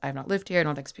 like I have not lived here. I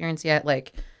don't have experience yet.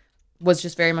 Like, was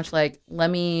just very much like, let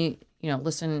me,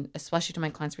 listen, especially to my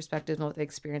clients' perspective and what they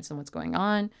experience and what's going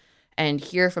on, and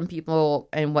hear from people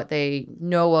and what they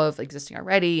know of existing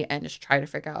already, and just try to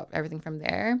figure out everything from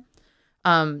there.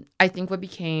 I think what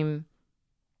became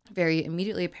very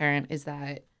immediately apparent is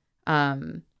that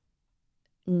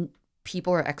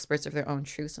people are experts of their own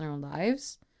truths in their own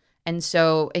lives. And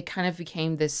so it kind of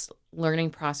became this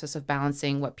learning process of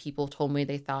balancing what people told me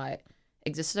they thought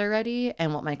existed already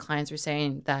and what my clients were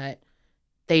saying that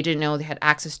they didn't know they had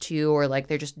access to, or like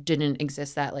there just didn't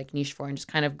exist that like niche for, and just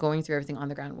kind of going through everything on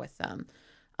the ground with them.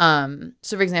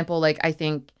 So for example, like I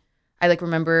think I like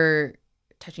remember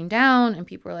touching down and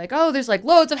people were like, oh, there's like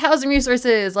loads of housing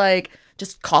resources, like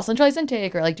just call centralized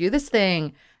intake or like do this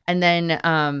thing. And then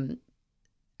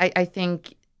I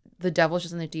think the devil's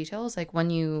just in the details. Like when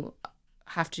you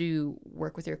have to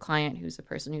work with your client, who's the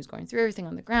person who's going through everything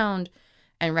on the ground,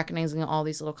 and recognizing all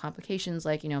these little complications,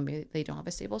 like, maybe they don't have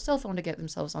a stable cell phone to get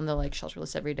themselves on the like shelter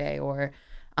list every day, or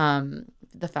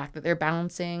the fact that they're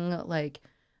balancing like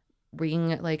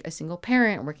being like a single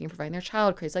parent, working and providing their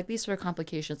child, creates like these sort of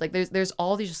complications. Like there's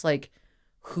all these just like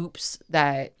hoops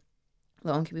that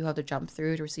low-income people have to jump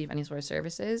through to receive any sort of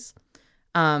services.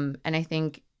 And I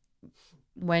think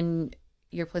when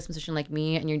you're placed in a position like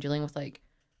me and you're dealing with like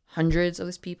hundreds of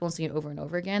these people and seeing it over and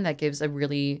over again, that gives a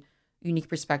really unique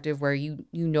perspective where you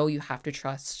have to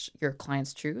trust your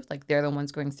client's truth. Like they're the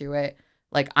ones going through it.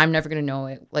 Like I'm never going to know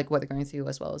it, like what they're going through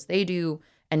as well as they do.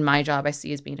 And my job I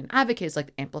see as being an advocate is like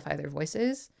to amplify their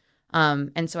voices.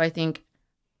 And so I think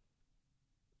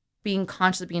being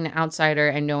conscious of being an outsider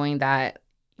and knowing that,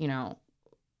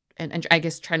 and I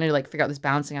guess trying to like figure out this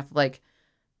balancing of like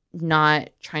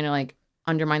not trying to like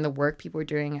undermine the work people are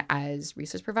doing as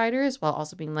resource providers, while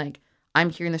also being like, I'm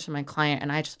hearing this from my client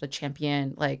and I just have to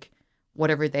champion like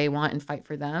whatever they want and fight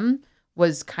for them,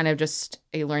 was kind of just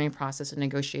a learning process and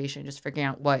negotiation, just figuring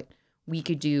out what we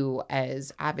could do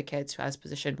as advocates who has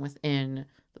position within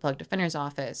the public defender's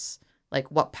office,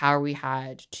 like what power we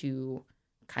had to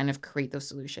kind of create those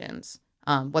solutions,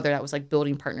 whether that was like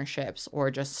building partnerships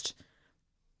or just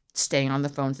staying on the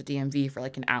phone to DMV for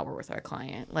like an hour with our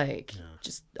client, like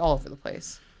just all over the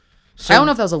place. So, I don't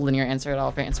know if that was a linear answer at all,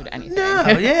 if I answered anything. No,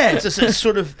 yeah, it's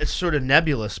sort of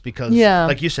nebulous because,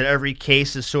 like you said, every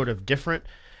case is sort of different,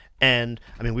 and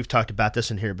I mean we've talked about this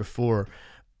in here before,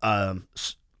 and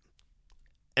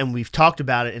we've talked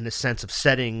about it in the sense of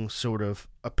setting sort of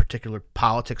a particular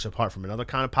politics apart from another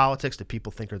kind of politics that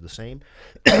people think are the same.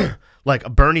 Like a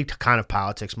Bernie kind of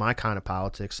politics, my kind of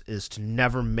politics is to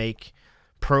never make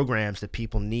programs that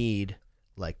people need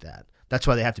like that. That's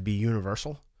why they have to be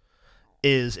universal.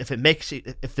 Is if they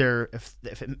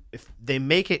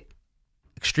make it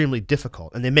extremely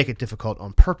difficult, and they make it difficult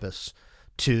on purpose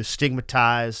to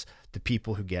stigmatize the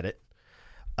people who get it,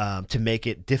 to make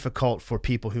it difficult for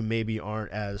people who maybe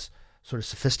aren't as sort of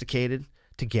sophisticated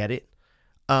to get it.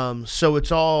 So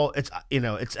it's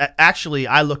actually,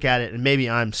 I look at it, and maybe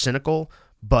I'm cynical,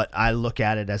 but I look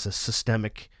at it as a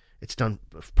systemic It's done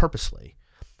purposely.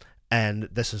 And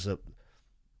this is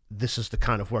the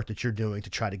kind of work that you're doing to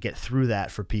try to get through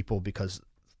that for people, because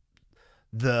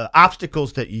the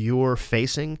obstacles that you're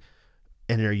facing,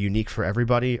 and they're unique for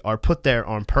everybody, are put there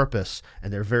on purpose,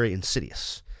 and they're very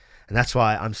insidious. And that's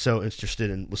why I'm so interested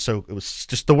in, it was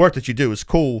just the work that you do is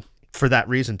cool for that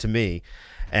reason to me.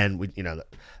 And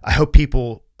I hope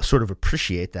people sort of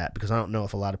appreciate that, because I don't know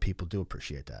if a lot of people do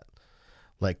appreciate that.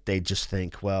 Like, they just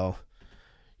think, well,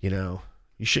 you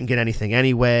shouldn't get anything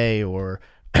anyway, or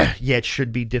yeah, it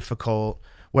should be difficult,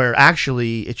 where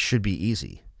actually it should be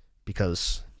easy,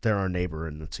 because they're our neighbor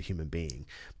and it's a human being.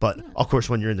 But of course,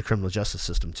 when you're in the criminal justice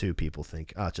system too, people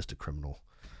think, it's just a criminal,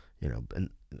 and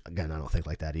again, I don't think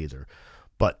like that either.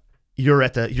 But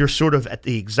you're sort of at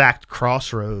the exact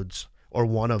crossroads, or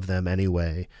one of them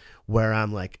anyway, where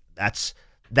I'm like, that's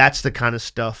the kind of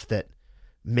stuff that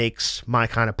makes my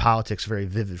kind of politics very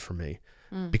vivid for me,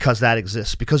 because that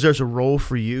exists, because there's a role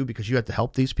for you, because you have to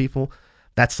help these people.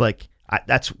 That's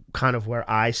that's kind of where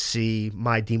I see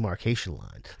my demarcation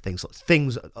line. Things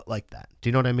like that. Do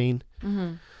you know what I mean?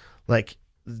 Mm-hmm. Like,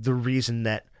 the reason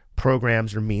that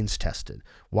programs are means tested,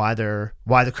 why the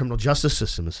criminal justice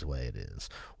system is the way it is,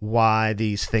 why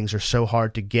these things are so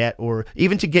hard to get, or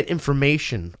even to get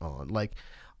information on.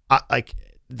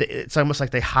 It's almost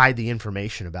like they hide the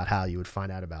information about how you would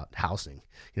find out about housing.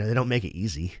 They don't make it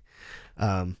easy.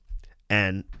 And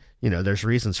there's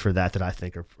reasons for that I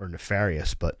think are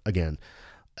nefarious. But again,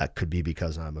 that could be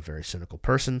because I'm a very cynical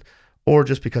person, or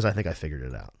just because I think I figured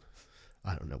it out.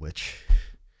 I don't know which.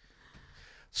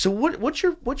 So what's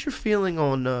your feeling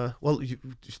on? Do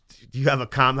you have a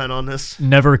comment on this?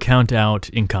 Never count out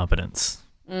incompetence.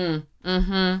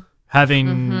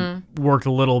 Having worked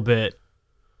a little bit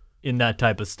in that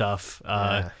type of stuff,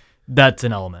 that's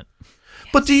an element.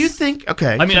 But do you think?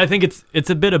 Okay, I mean, I think it's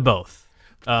a bit of both.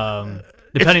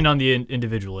 Depending on the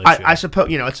individual issue. I suppose,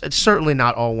 it's certainly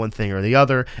not all one thing or the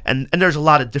other. And there's a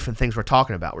lot of different things we're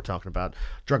talking about. We're talking about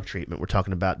drug treatment. We're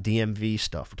talking about DMV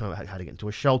stuff. We're talking about how to get into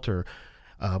a shelter.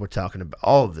 We're talking about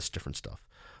all of this different stuff.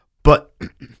 But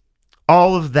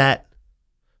all of that,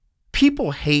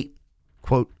 people hate,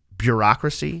 quote,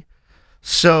 bureaucracy.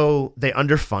 So they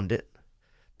underfund it.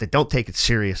 They don't take it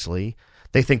seriously.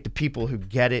 They think the people who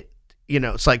get it,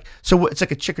 it's like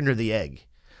a chicken or the egg.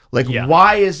 Like,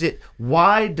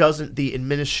 why doesn't the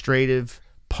administrative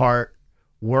part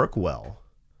work well?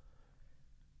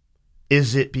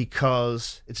 Is it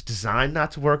because it's designed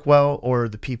not to work well, or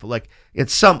the people,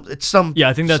 it's some Yeah,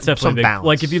 I think that's definitely big. Balance.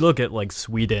 Like, if you look at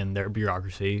Sweden, their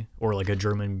bureaucracy, or a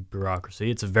German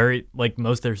bureaucracy, it's a very,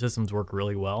 most of their systems work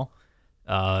really well,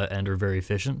 and are very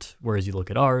efficient. Whereas you look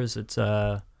at ours, it's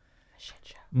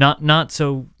not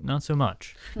so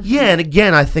much. Yeah, and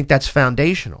again, I think that's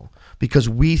foundational, because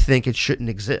we think it shouldn't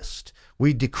exist.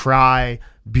 We decry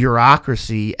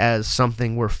bureaucracy as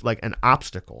something where an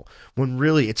obstacle, when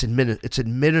really it's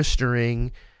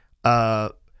administering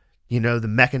the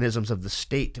mechanisms of the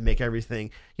state to make everything,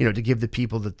 to give the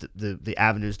people the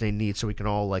avenues they need so we can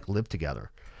all live together.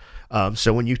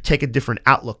 So when you take a different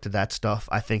outlook to that stuff,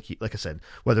 I think, like I said,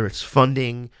 whether it's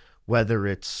funding, whether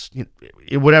it's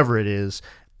whatever it is,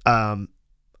 I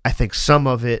think some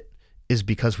of it is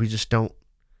because we just don't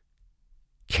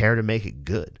care to make it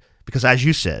good. Because, as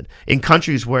you said, in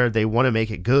countries where they want to make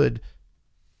it good,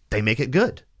 they make it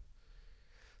good.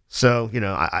 So,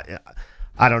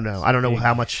 I don't know. I don't know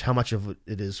how much of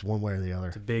it is one way or the other.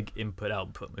 It's a big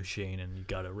input-output machine, and you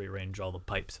got to rearrange all the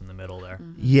pipes in the middle there.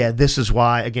 Mm-hmm. Yeah, this is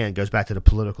why, again, it goes back to the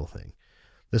political thing.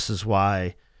 This is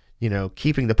why,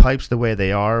 keeping the pipes the way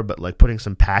they are, but putting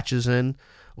some patches in,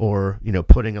 or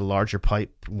putting a larger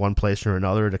pipe one place or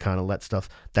another to kind of let stuff,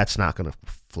 that's not going to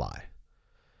fly.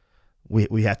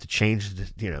 We have to change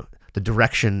the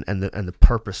direction and the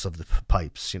purpose of the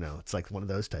pipes. It's like one of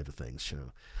those type of things.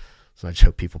 So I just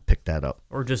hope people pick that up,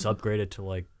 or just upgrade it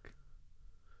to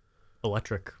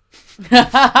electric.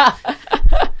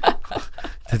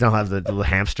 They don't have the little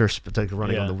hamsters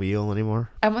running on the wheel anymore.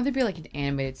 I want there to be an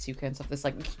animated sequence of this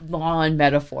lawn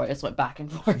metaphor just went back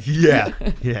and forth.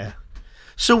 Yeah.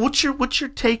 So what's your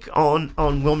take on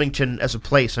Wilmington as a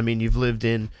place? I mean, you lived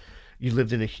in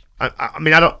a. I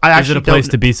mean, I actually Is it a place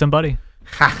to be somebody?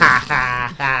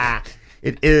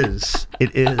 It is.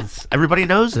 Everybody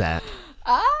knows that.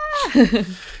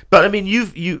 But I mean,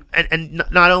 you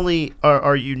not only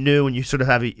are you new and you sort of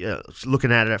have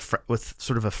looking at it with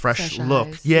sort of a fresh look,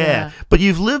 eyes, yeah. But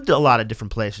you've lived a lot of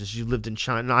different places. You've lived in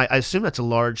China. I assume that's a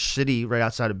large city right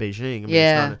outside of Beijing. I mean,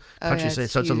 Yeah. it's not a country city,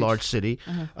 so it's a huge. large city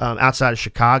outside of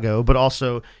Chicago. But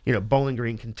also, Bowling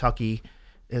Green, Kentucky,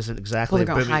 isn't exactly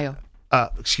Bowling Green, Ohio.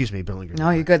 Excuse me, Bowling Green. No,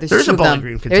 you're good. There's two a of Bowling them.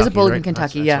 Green, Kentucky. There's a Bowling right? Green,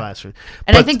 Kentucky, That's yeah. why I asked. And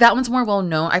I But- think that one's more well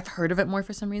known. I've heard of it more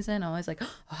for some reason. I'm always like,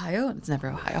 Ohio? It's never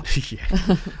Ohio.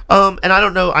 yeah. And I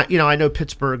don't know. I know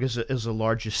Pittsburgh is the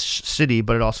largest city,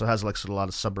 but it also has like a lot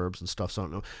of suburbs and stuff. So I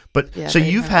don't know. But Yeah, so they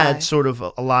you've have had high. sort of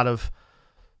a lot of,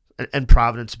 and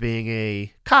Providence being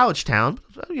a college town,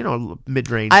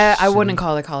 mid-range. I wouldn't city.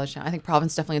 call it a college town. I think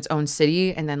Providence definitely its own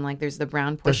city, and then like there's the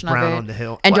Brown There's portion Brown of it. on the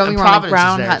hill. And don't get me wrong, like, Providence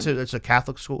Brown is there had- too. It's a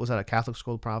Catholic school. Was that a Catholic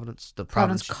school, Providence? The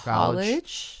Providence College.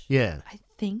 College? Yeah, I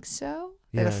think so.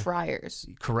 They're the Yeah. Friars.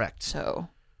 correct. So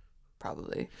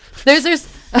probably there's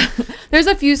there's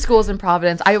a few schools in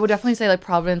Providence. I would definitely say like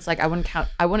Providence, like I wouldn't count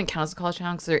as a college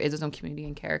town because there is its own community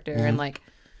and character and like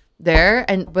there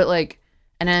but like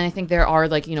and then I think there are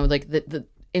like like the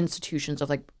institutions of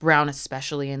like Brown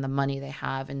especially and the money they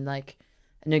have and like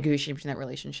negotiating between that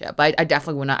relationship. But I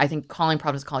definitely would not. I think calling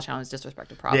Providence a college town is disrespect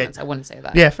to Providence. I wouldn't say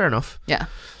that. Yeah, fair enough. Yeah.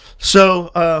 So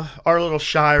our little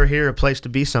Shire here, a place to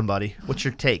be somebody. What's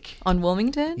your take? On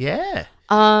Wilmington? Yeah.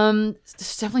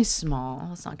 It's definitely small.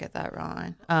 Let's not get that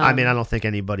wrong. I mean, I don't think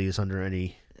anybody is under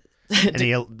any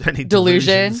Delusion.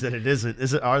 delusions that it isn't.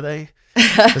 Is it? Are they?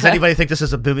 Does anybody think this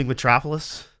is a booming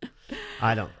metropolis?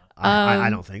 I don't. I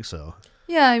don't think so.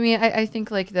 Yeah, I mean, I think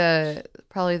like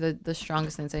probably the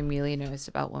strongest things I immediately noticed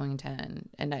about Wilmington,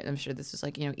 and I'm sure this is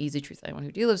like easy truth to anyone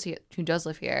who does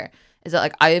live here, is that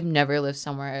like I have never lived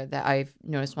somewhere that I've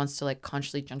noticed wants to like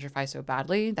consciously gentrify so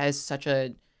badly. That is such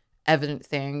a evident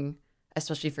thing,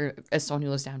 especially as someone who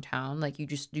lives downtown. Like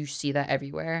you see that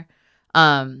everywhere,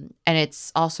 and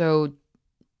it's also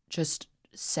just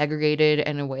segregated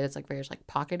in a way that's like very like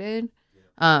pocketed.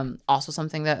 Also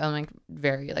something that I'm like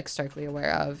very like starkly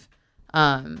aware of.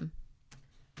 And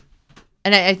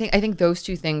I think those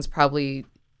two things probably,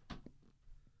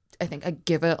 I think I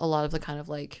give it a lot of the kind of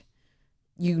like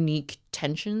unique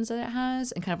tensions that it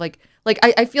has, and kind of like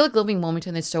I feel like living in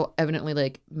Wilmington, there's so evidently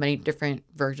like many different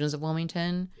versions of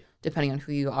Wilmington depending on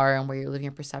who you are and where you're living,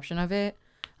 your perception of it.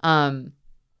 And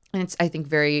it's I think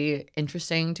very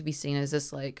interesting to be seen as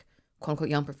this like quote unquote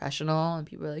young professional, and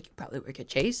people are like, you probably work at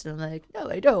Chase, and I'm like, no,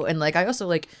 I don't, and like I also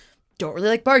like don't really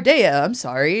like Bardea. I'm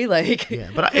sorry. Like, Yeah,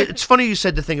 but it's funny you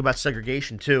said the thing about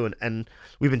segregation too, and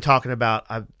we've been talking about.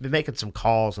 I've been making some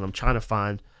calls, and I'm trying to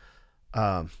find,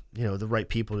 the right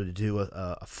people to do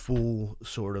a full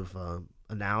sort of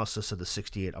analysis of the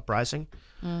 '68 uprising.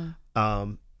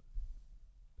 Carl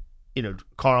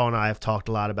and I have talked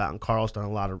a lot about, and Carl's done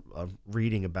a lot of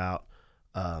reading about,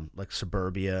 like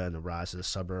suburbia and the rise of the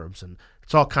suburbs, and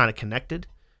it's all kind of connected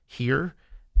here,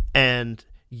 and.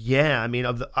 Yeah, I mean,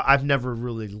 I've never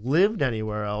really lived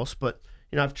anywhere else, but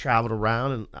I've traveled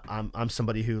around, and I'm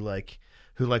somebody who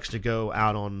likes to go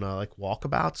out on like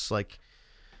walkabouts. Like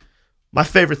my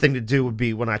favorite thing to do would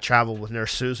be when I travel with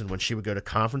Nurse Susan when she would go to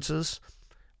conferences.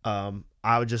 I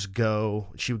would just go.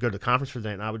 She would go to the conference for the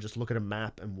day, and I would just look at a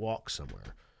map and walk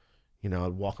somewhere. I'd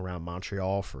walk around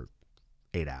Montreal for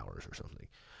 8 hours or something,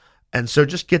 and so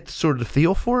just get sort of the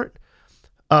feel for it.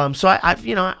 So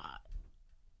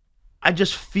I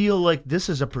just feel like this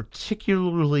is a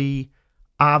particularly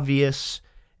obvious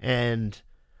and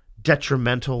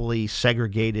detrimentally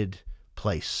segregated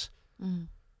place. I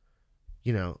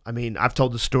mean, I've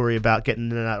told the story about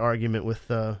getting into that argument with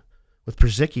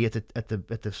Przicki at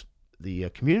the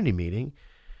community meeting,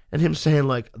 and him saying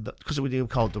like, because we didn't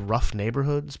call it the rough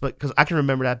neighborhoods, but because I can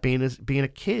remember that being a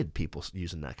kid, people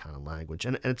using that kind of language,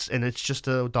 and it's just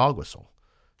a dog whistle.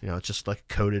 It's just like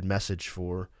a coded message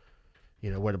for.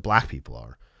 Where the black people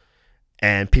are.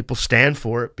 And people stand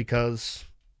for it because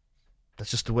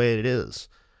that's just the way it is.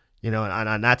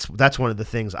 And that's one of the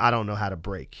things I don't know how to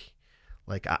break.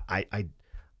 Like I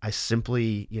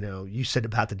simply, you said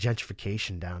about the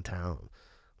gentrification downtown.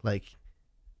 Like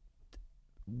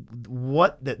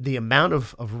what the amount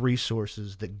of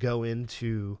resources that go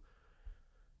into,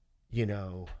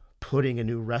 putting a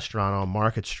new restaurant on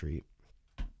Market Street.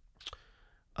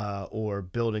 Or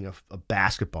building a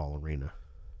basketball arena,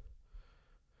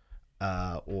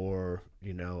 or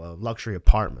luxury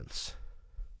apartments,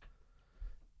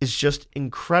 is just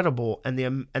incredible, and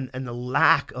the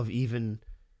lack of even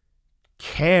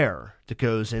care that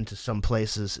goes into some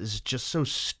places is just so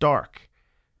stark.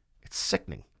 It's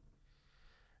sickening,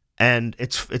 and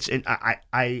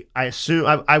I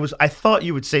assume I thought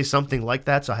you would say something like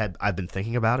that, so I've been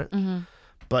thinking about it,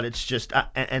 but it's just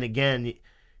and again.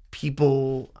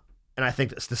 People, and I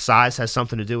think the size has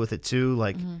something to do with it too.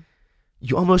 Like,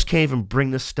 you almost can't even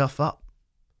bring this stuff up.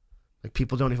 Like,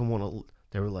 people don't even want to.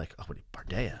 They were like, "Oh,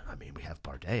 Bardea? I mean, we have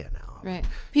Bardea now." Right.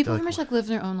 People like, very much like live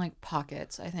in their own like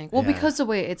pockets. I think. Well, Yeah. because the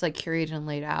way it's like curated and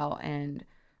laid out, and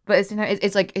But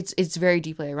it's like it's very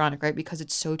deeply ironic, right? Because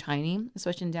it's so tiny,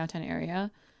 especially in the downtown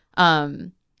area.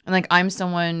 And like I'm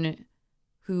someone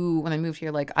who, when I moved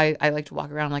here, like I like to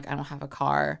walk around. Like I don't have a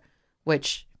car,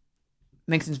 which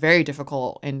makes things very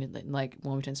difficult in like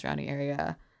Wilmington surrounding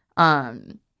area.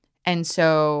 And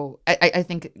so I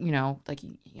think, you know, like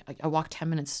I walk 10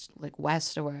 minutes like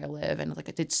west of where I live, and like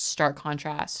it's stark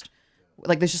contrast.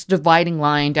 Like there's just a dividing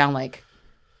line down like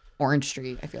Orange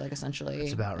Street, I feel like, essentially.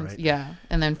 That's about right. Yeah.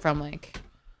 And then from like,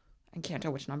 I can't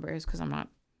tell which number it is because I'm not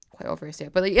quite over it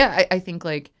yet. But like, yeah, I think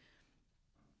like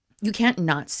you can't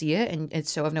not see it. And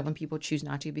it's so evident when people choose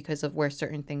not to because of where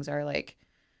certain things are like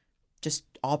just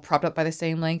all propped up by the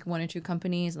same like one or two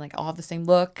companies and like all have the same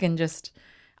look. And just,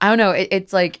 I don't know.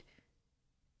 It's like,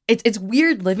 it's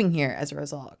weird living here as a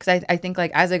result. Because I think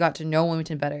like as I got to know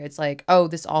Wilmington better, it's like, oh,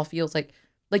 this all feels like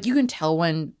you can tell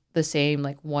when the same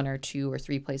like one or two or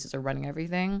three places are running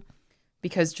everything,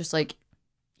 because just like,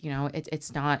 you know, it's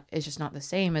just not the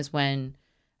same as when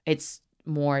it's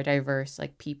more diverse,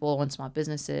 like people and small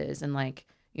businesses. And like,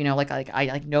 you know, like I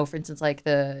like know, for instance, like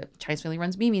the Chinese family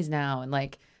runs Mimi's now, and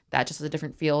like that just has a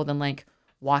different feel than like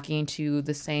walking to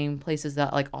the same places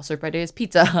that like also serve Bardea's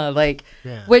pizza. Like,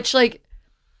 Yeah. which like,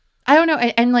 I don't know.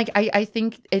 And like, I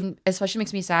think it especially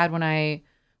makes me sad when I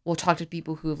will talk to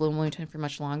people who have lived in Wilmington for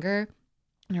much longer.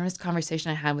 And there was this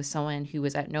conversation I had with someone who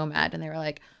was at Nomad, and they were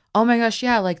like, oh my gosh,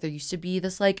 yeah, like there used to be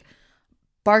this like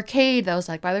barcade that was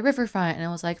like by the riverfront, and it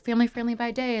was like family friendly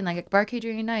by day and like a barcade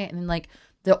during night. And then like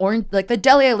the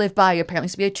deli I live by apparently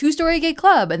used to be a 2-story gay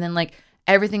club. And then like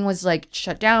everything was like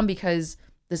shut down because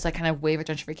this like kind of wave of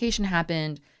gentrification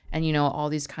happened. And, you know, all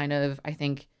these kind of, I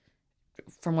think,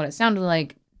 from what it sounded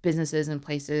like, businesses and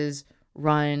places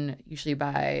run usually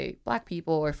by Black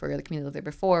people or for the community that lived there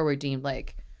before were deemed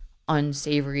like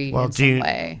unsavory in some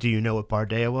way. Do you know what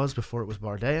Bardea was before it was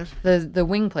Bardea? The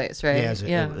wing place, right?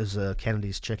 Yeah, it was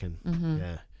Kennedy's Chicken. Mm-hmm.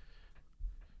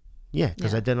 Yeah,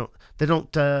 because they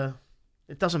don't.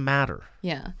 It doesn't matter.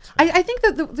 Yeah, I think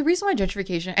that the reason why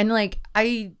gentrification, and like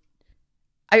I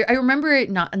remember it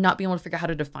not being able to figure out how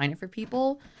to define it for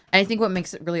people, and I think what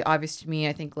makes it really obvious to me,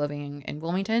 I think living in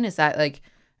Wilmington, is that like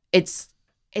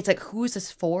it's like, who is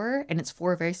this for? And it's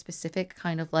for a very specific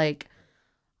kind of like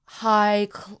high,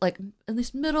 like at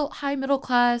least high middle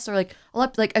class, or like a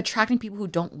lot, like attracting people who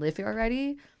don't live here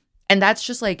already. And that's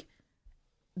just like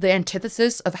the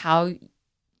antithesis of how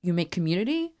you make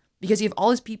community, because you have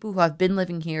all these people who have been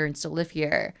living here and still live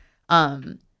here,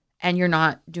 and you're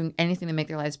not doing anything to make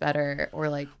their lives better, or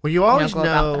like, well, you always go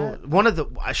know about that. one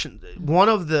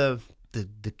of the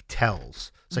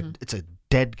tells. It's like it's a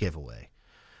dead giveaway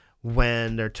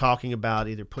when they're talking about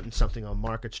either putting something on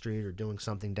Market Street or doing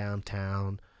something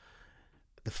downtown.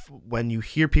 When you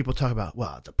hear people talk about,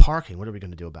 well, the parking, what are we going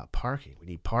to do about parking? We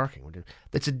need parking.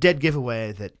 It's a dead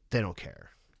giveaway that they don't care.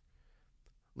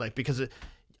 Like, because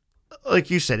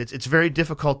like you said, it's very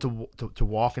difficult to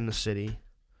walk in the city.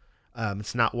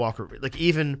 It's not like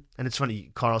even, and it's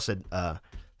funny, Carl said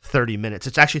 30 minutes.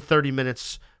 It's actually 30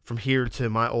 minutes from here to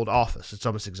my old office. It's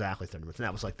almost exactly 30 minutes. And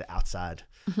that was like the outside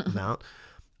amount.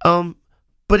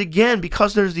 But again,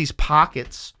 because there's these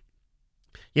pockets,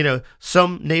 you know,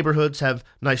 some neighborhoods have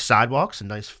nice sidewalks and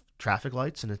nice traffic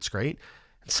lights, and it's great.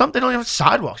 And some, they don't have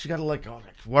sidewalks. You got to like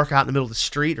work out in the middle of the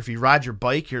street, or if you ride your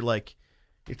bike, you're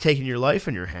taking your life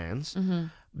in your hands,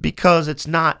 because it's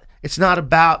not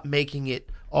about making it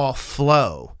all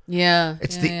flow. Yeah.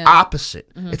 It's the opposite.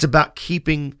 It's about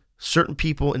keeping certain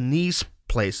people in these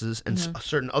places and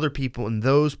certain other people in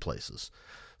those places.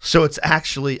 So it's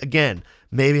actually, again,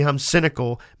 maybe I'm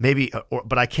cynical,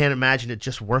 but I can't imagine it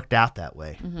just worked out that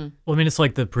way. Well, I mean, it's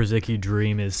like the Przicki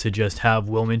dream is to just have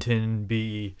Wilmington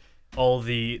be all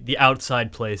the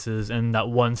outside places, and that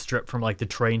one strip from like the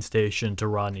train station to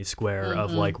Rodney Square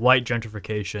of like white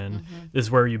gentrification. This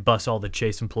is where you bus all the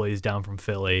Chase employees down from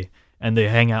Philly, and they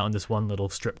hang out in this one little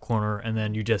strip corner, and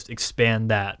then you just expand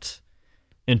that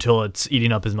until it's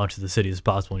eating up as much of the city as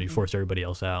possible, and you force everybody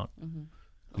else out.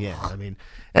 Yeah, I mean,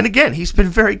 and again, he's been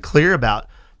very clear about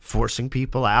forcing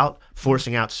people out,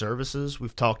 forcing out services.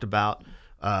 We've talked about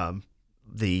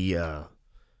the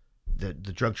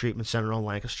drug treatment center on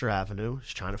Lancaster Avenue.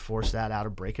 He's trying to force that out or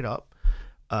break it up.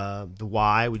 The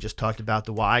Y, we just talked about.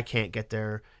 The Y can't get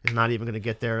there, is not even going to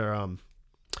get their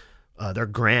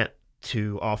grant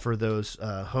to offer those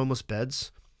homeless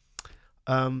beds.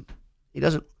 He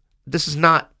doesn't. This is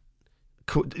not.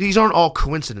 These aren't all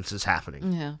coincidences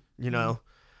happening. Yeah. You know.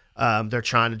 They're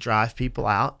trying to drive people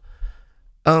out.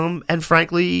 And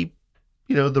frankly,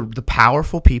 you know, the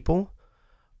powerful people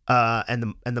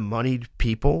and the moneyed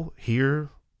people here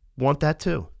want that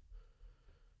too.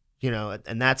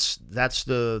 and that's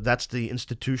the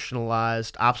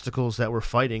institutionalized obstacles that we're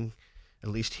fighting, at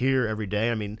least here every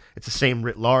day. I mean, it's the same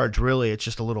writ large, really. It's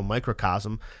just a little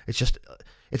microcosm. It's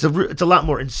a lot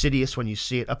more insidious when you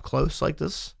see it up close like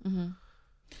this. Mm-hmm.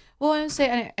 Well, I would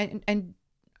say, and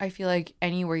I feel like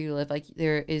anywhere you live, like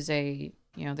there is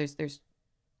there's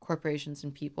corporations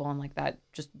and people and like that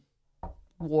just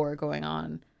war going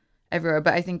on everywhere.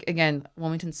 But I think, again,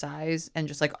 Wilmington's size and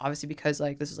just like obviously because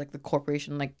like this is like the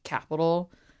corporation like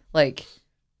capital, like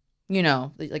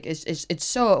like it's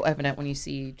so evident when you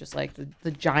see just like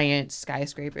the giant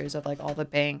skyscrapers of like all the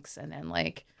banks and then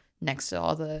like next to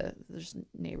all the just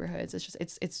neighborhoods. It's just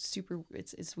it's super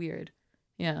it's weird.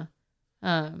 Yeah.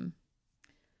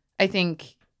 I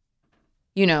think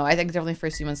definitely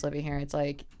first few months living here, it's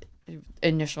like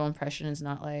initial impression is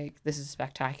not like this is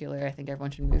spectacular. I think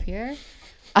everyone should move here.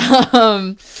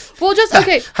 Well, just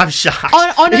okay. I'm shocked.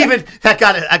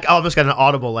 I almost got an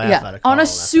audible laugh out of Carl. On a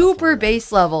super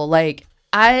base level, like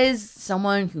as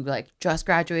someone who like just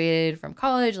graduated from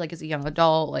college, like as a young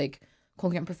adult, like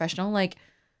young professional, like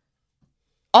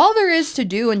all there is to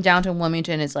do in downtown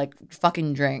Wilmington is like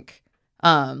fucking drink.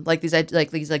 Like these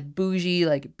bougie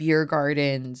like beer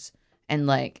gardens and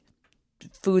like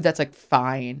food that's like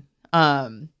fine.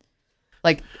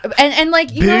 Like and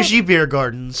like bougie beer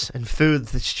gardens and food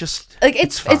that's just like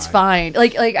it's fine.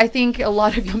 Like I think a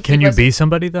lot of young people. Can you be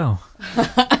somebody though?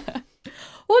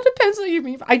 Well, it depends what you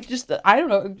mean. I don't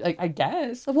know. Like I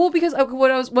guess. Well, because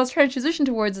what I was trying to transition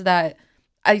towards is that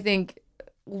I think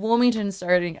Wilmington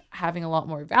started having a lot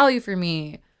more value for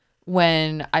me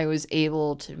when I was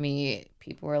able to meet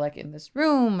people who are like in this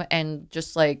room and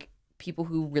just like people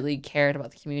who really cared about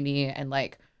the community and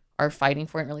like are fighting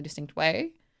for it in a really distinct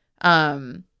way.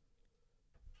 I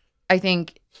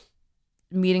think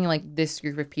meeting like this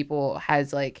group of people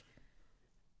has like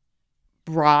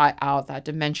brought out that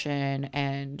dimension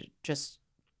and just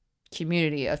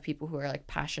community of people who are like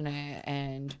passionate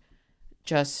and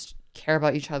just care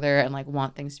about each other and like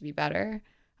want things to be better.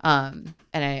 And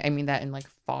I mean that in like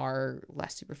far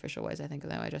less superficial ways, I think,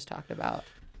 than I just talked about.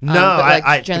 No, but,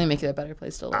 like, generally make it a better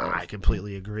place to live. I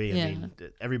completely agree. Yeah.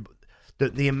 I mean,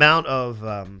 the amount of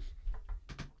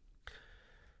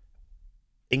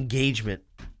engagement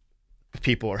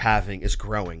people are having is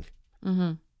growing.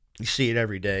 Mm-hmm. You see it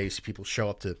every day. You see people show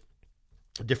up to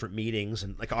different meetings,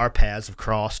 and like our paths have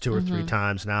crossed 2 or 3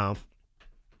 times now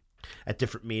at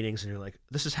different meetings, and you're like,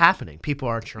 this is happening. People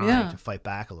are trying to fight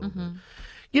back a little bit.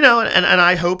 And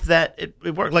I hope that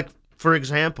it worked. Like, for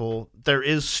example,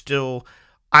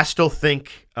 I still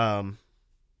think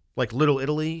like Little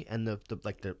Italy and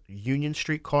the Union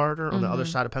Street corridor on the other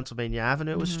side of Pennsylvania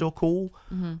Avenue is still cool.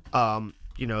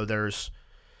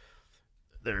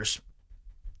 There's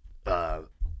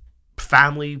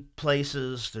family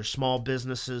places, there's small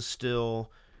businesses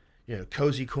still.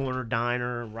 Cozy Corner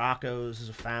Diner, Rocco's is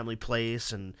a family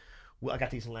place, and I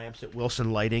got these lamps at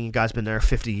Wilson Lighting. You guys been there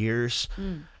 50 years.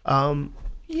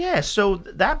 Yeah, so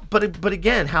that, but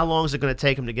again, how long is it going to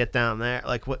take them to get down there?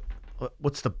 Like,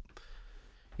 what's the,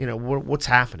 what's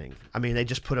happening? I mean, they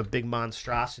just put a big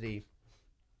monstrosity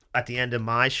at the end of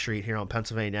my street here on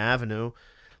Pennsylvania Avenue.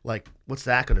 Like, what's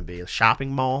that going to be? A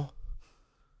shopping mall?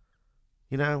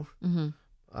 But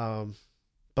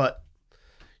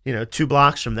 2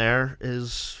 blocks from there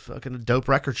is fucking a dope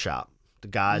record shop. The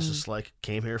guys just like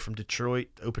came here from Detroit,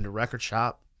 opened a record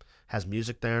shop, has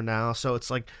music there now. So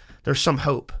it's like there's some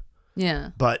hope.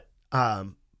 Yeah. But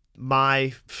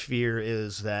my fear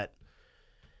is that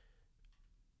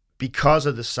because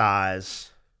of the size,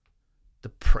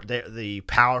 the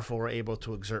powerful are able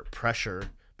to exert pressure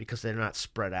because they're not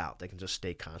spread out. They can just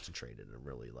stay concentrated and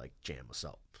really like jam us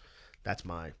up.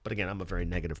 But again, I'm a very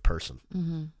negative person.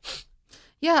 Mm-hmm.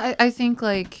 Yeah, I think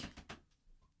like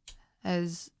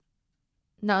as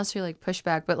not necessarily like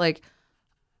pushback, but like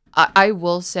I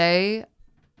will say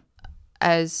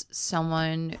as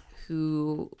someone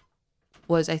who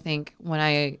was, I think, when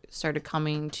I started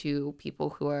coming to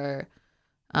people who are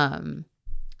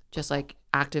just like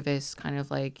activists, kind of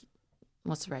like,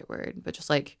 what's the right word? But just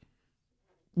like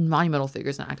monumental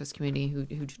figures in the activist community who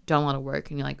done a lot of work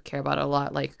and you like care about it a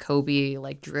lot, like Kobe,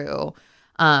 like Drew.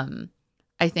 I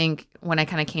think when I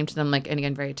kind of came to them, like, and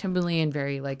again, very timidly and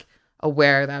very like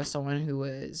aware that I was someone who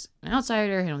was an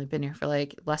outsider, had only been here for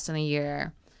like less than a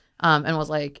year, and was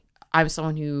like, I'm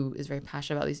someone who is very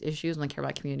passionate about these issues and like care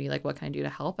about community. Like, what can I do to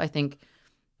help? I think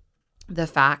the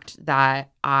fact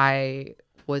that I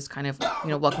was kind of,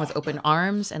 welcomed with open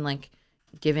arms and like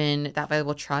given that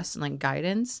valuable trust and like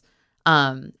guidance,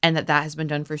 and that has been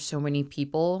done for so many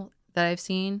people that I've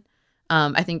seen.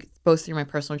 I think both through my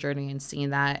personal journey and seeing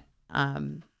that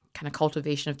kind of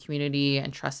cultivation of community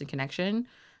and trust and connection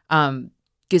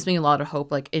gives me a lot of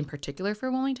hope, like in particular for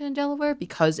Wilmington and Delaware,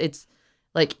 because it's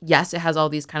like, yes, it has all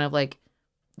these kind of like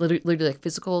literally like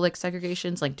physical like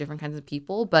segregations, like different kinds of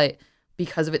people, but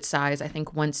because of its size, I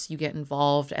think once you get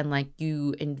involved and like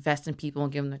you invest in people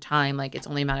and give them the time, like it's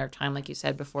only a matter of time, like you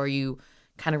said, before you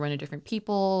kind of run into different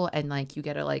people and like you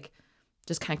get to like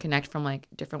just kind of connect from like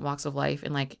different walks of life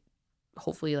and like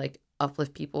hopefully like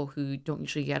uplift people who don't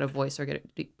usually get a voice or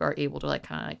are able to like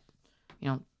kind of like, you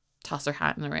know, toss their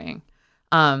hat in the ring.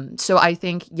 So I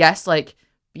think, yes, like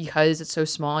because it's so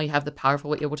small, you have the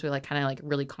powerful able to like kind of like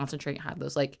really concentrate and have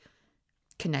those like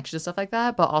connections and stuff like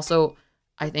that. But also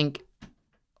I think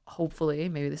hopefully,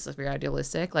 maybe this is very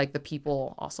idealistic, like the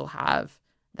people also have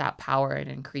that power and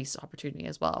increased opportunity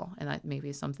as well. And that maybe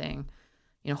is something,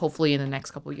 you know, hopefully in the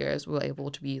next couple of years we'll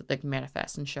able to be like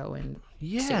manifest and show and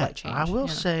statewide change. I will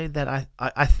say that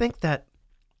I think that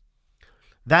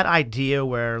idea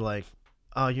where like,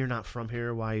 oh, you're not from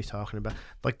here, why are you talking about,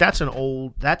 like that's a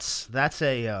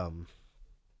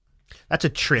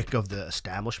trick of the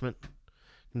establishment.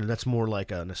 You know, that's more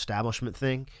like an establishment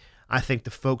thing. I think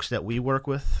the folks that we work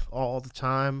with all the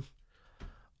time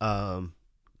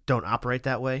don't operate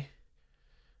that way.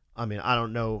 I mean, I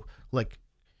don't know, like,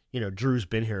 you know, Drew's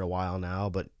been here a while now,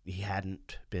 but he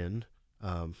hadn't been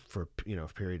for, you know,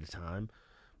 a period of time.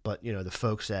 But, you know, the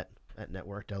folks at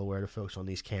Network Delaware, the folks on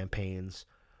these campaigns,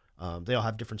 they all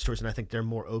have different stories, and I think they're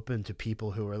more open to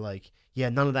people who are like, yeah,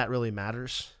 none of that really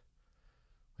matters.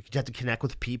 Like, you have to connect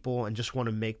with people and just want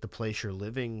to make the place you're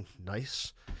living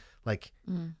nice. Like,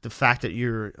 the fact that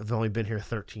you've only been here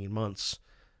 13 months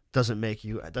doesn't make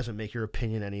your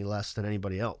opinion any less than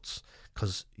anybody else,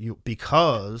 because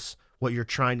what you're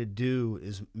trying to do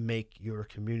is make your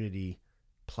community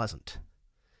pleasant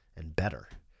and better.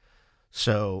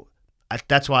 So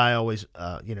that's why I always,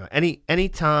 you know,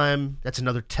 anytime, that's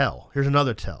another tell. Here's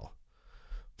another tell.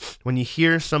 When you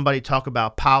hear somebody talk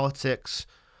about politics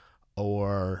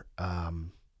or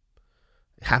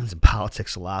it happens in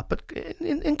politics a lot, but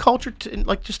in culture,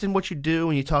 like just in what you do,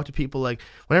 when you talk to people, like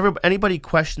whenever anybody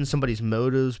questions somebody's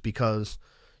motives because,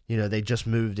 you know, they just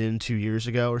moved in 2 years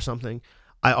ago or something,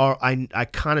 I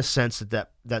kind of sense that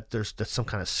there's some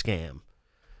kind of scam,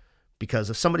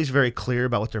 because if somebody's very clear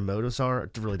about what their motives are,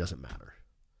 it really doesn't matter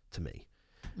to me,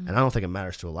 and I don't think it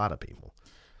matters to a lot of people.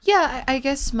 Yeah, I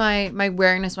guess my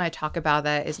awareness when I talk about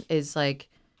that is like,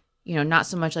 you know, not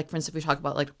so much like, for instance, we talk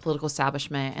about like political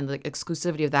establishment and the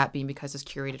exclusivity of that being because it's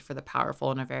curated for the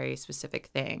powerful and a very specific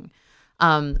thing.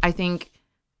 I think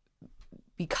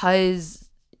because,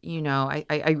 you know,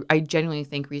 I genuinely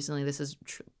think recently this has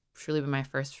truly been my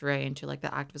first foray into like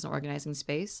the activism organizing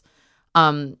space.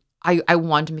 I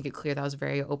wanted to make it clear that I was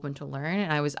very open to learn,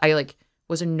 and I was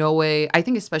in no way, I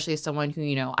think especially as someone who,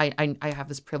 you know, I have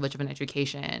this privilege of an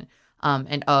education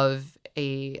and of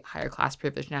a higher class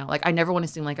privilege now. Like, I never want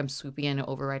to seem like I'm swooping in and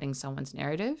overriding someone's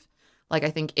narrative. Like, I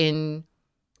think I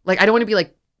don't want to be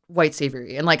like white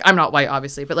savory, and like I'm not white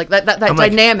obviously, but like that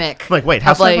dynamic. Like, wait,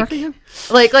 how's that working?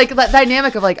 Like that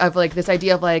dynamic of like this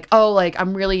idea of like, oh, like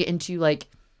I'm really into like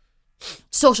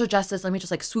social justice. Let me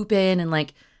just like swoop in and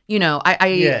like, you know,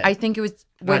 I think it was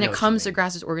when it comes to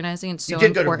grassroots organizing, it's so important.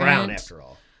 You did go to Brown after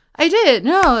all. I did.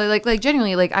 No, like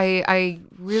genuinely, like I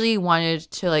really wanted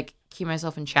to like keep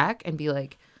myself in check and be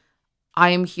like, I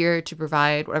am here to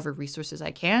provide whatever resources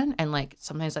I can, and like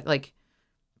sometimes like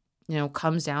you know,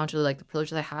 comes down to like the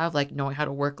privilege that I have, like knowing how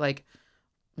to work like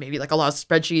maybe like a lot of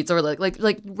spreadsheets or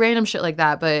like random shit like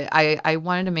that. But I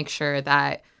wanted to make sure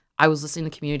that I was listening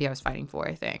to the community I was fighting for.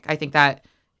 I think that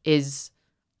is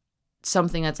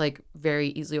something that's like very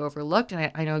easily overlooked.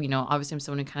 And I know, you know, obviously I'm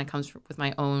someone who kind of comes with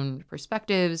my own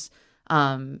perspectives,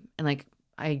 and like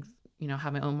I, you know,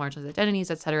 have my own marginalized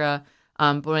identities, etc.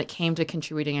 But when it came to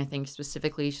contributing, I think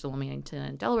specifically to the Wilmington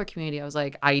and Delaware community, I was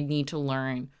like, I need to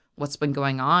learn what's been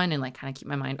going on and like kind of keep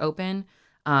my mind open,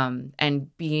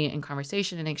 and be in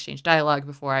conversation and exchange dialogue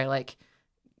before I like,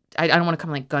 I don't want to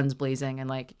come like guns blazing and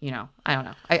like, you know, I don't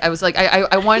know. I was like,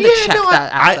 I wanted to check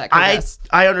that aspect.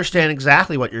 I understand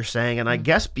exactly what you're saying. And I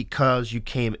guess because you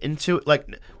came into it,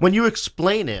 like when you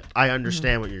explain it, I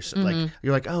understand what you're saying. Like,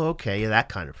 you're like, oh, okay, yeah, that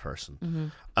kind of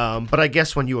person. But I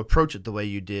guess when you approach it the way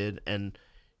you did, and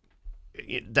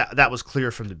that was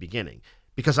clear from the beginning.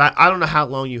 Because I don't know how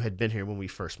long you had been here when we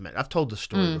first met. I've told the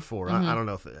story before. I don't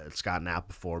know if it's gotten out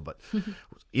before, but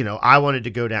you know, I wanted to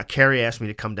go down. Carrie asked me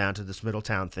to come down to this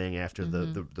Middletown thing after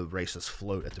the racist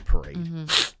float at the parade, and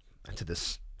to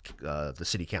this the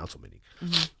city council meeting.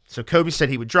 So Kobe said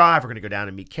he would drive. We're going to go down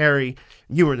and meet Carrie.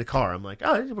 You were in the car. I'm like,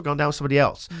 oh, we're going down with somebody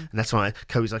else. And that's when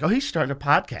Kobe's like, oh, he's starting a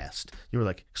podcast. You were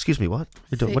like, excuse me, what?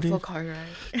 You're doing what? Fateful car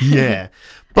ride. Yeah.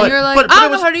 But you're like, I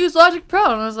don't know how to use Logic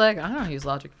Pro. And I was like, I don't know how to use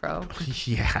Logic Pro.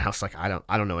 Yeah, I was like, I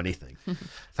don't know anything.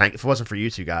 If it wasn't for you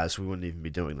two guys, we wouldn't even be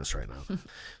doing this right now.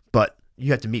 But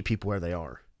you have to meet people where they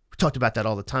are. We talked about that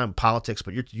all the time, politics,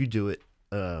 but you do it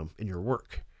in your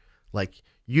work. Like,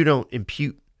 you don't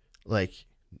impute like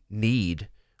need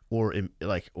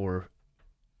or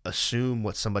assume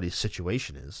what somebody's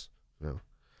situation is.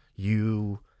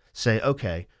 You say,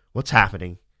 okay, what's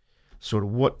happening? Sort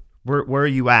of where are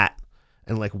you at?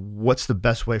 And like, what's the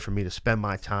best way for me to spend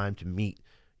my time to meet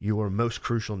your most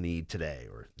crucial need today,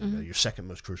 or your second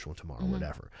most crucial tomorrow,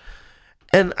 whatever.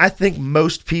 And I think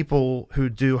most people who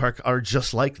do are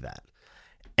just like that.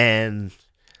 And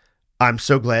I'm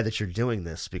so glad that you're doing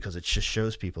this, because it just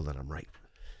shows people that I'm right.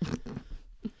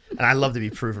 And I love to be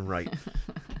proven right.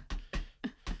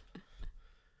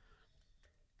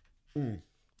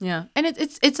 Yeah, and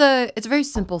it's a very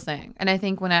simple thing, and I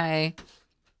think when I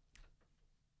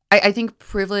think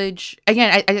privilege,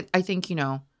 again, I think,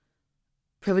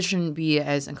 privilege shouldn't be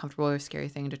as uncomfortable or scary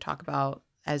thing to talk about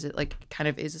as it like kind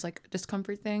of is like a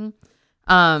discomfort thing,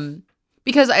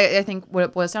 because I think what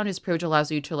it boils down to is privilege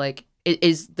allows you to like, it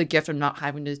is the gift of not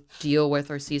having to deal with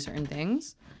or see certain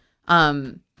things,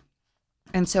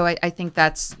 and so I think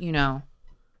that's, I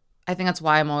think that's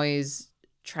why I'm always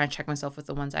trying to check myself with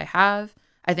the ones I have.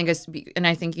 I think and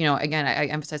I think, again, I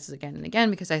emphasize this again and again,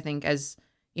 because I think as,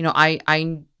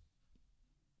 I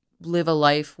live a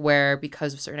life where,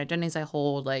 because of certain identities I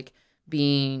hold, like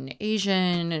being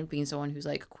Asian and being someone who's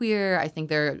like queer, I think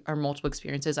there are multiple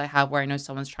experiences I have where I know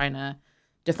someone's trying to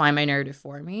define my narrative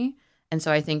for me. And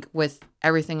so I think with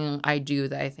everything I do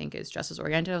that I think is justice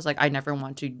oriented, I was like, I never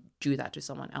want to do that to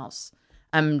someone else.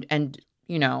 And,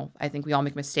 I think we all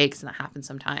make mistakes, and that happens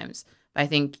sometimes. But I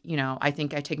think,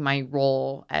 I take my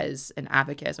role as an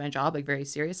advocate, as my job, like very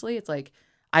seriously. It's like,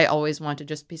 I always want to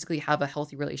just basically have a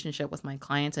healthy relationship with my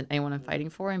clients and anyone I'm fighting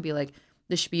for, and be like,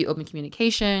 this should be open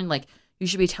communication. Like, you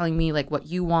should be telling me like what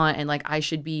you want, and like I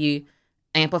should be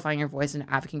amplifying your voice and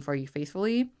advocating for you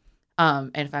faithfully.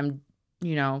 And if I'm,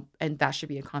 and that should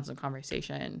be a constant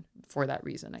conversation for that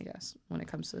reason, I guess, when it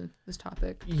comes to this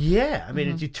topic. Yeah. I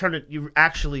mean, you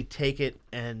actually take it,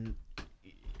 and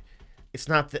it's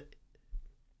not that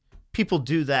people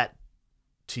do that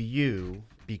to you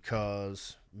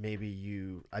because maybe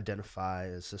you identify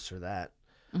as this or that.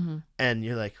 And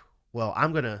you're like, well,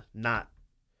 I'm going to not,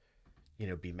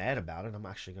 be mad about it. I'm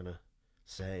actually going to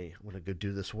say, I'm going to go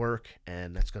do this work,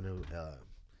 and that's going to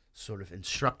sort of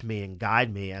instruct me and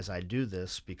guide me as I do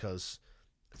this, because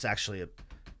it's actually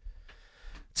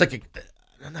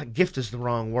not gift is the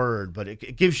wrong word, but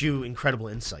it gives you incredible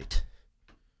insight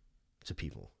to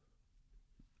people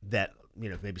that,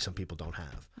 maybe some people don't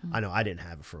have. I know I didn't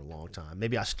have it for a long time.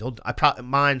 Maybe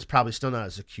mine's probably still not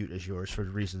as acute as yours for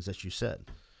the reasons that you said.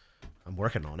 I'm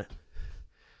working on it.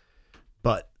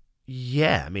 But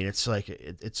yeah, I mean, it's like,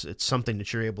 it's something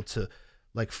that you're able to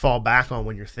like fall back on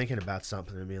when you're thinking about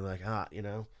something, and be like, I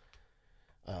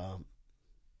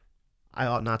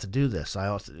ought not to do this. I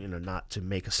ought to, not to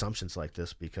make assumptions like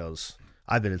this, because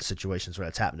I've been in situations where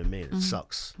that's happened to me, and it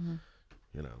sucks.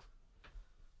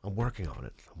 I'm working on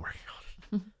it.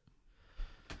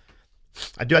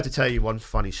 I do have to tell you one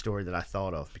funny story that I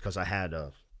thought of, because I had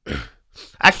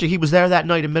actually, he was there that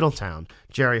night in Middletown,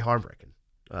 Jerry Harbricken,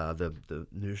 the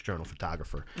News Journal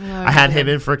photographer. I had him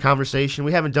in for a conversation.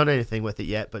 We haven't done anything with it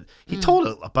yet, but he told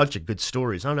a bunch of good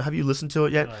stories. I don't know, have you listened to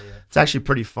it yet? It's actually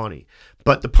pretty funny.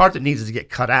 But the part that needs to get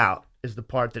cut out is the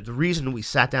part that the reason we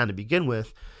sat down to begin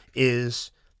with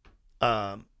is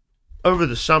over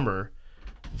the summer,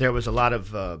 there was a lot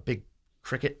of big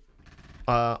cricket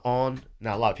on.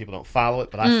 Now, a lot of people don't follow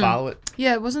it, but I follow it.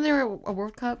 Yeah, wasn't there a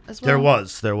World Cup as well?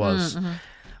 There was.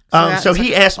 So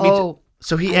he asked me.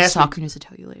 So he asked soccer news to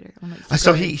tell you later.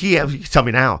 So he tell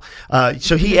me now.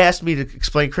 So he asked me to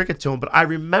explain cricket to him, but I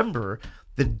remember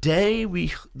the day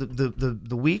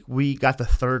the week we got the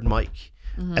third mic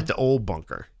at the old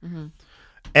bunker.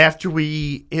 After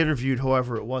we interviewed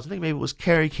whoever it was, I think maybe it was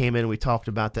Carrie came in and we talked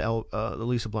about the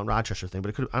Lisa Blunt Rochester thing,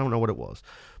 but I don't know what it was.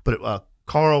 But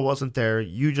Carl wasn't there.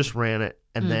 You just ran it.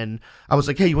 And then I was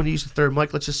like, hey, you want to use the third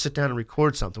mic? Let's just sit down and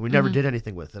record something. We never did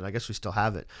anything with it. I guess we still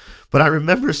have it. But I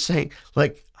remember saying,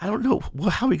 like, I don't know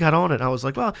how we got on it. And I was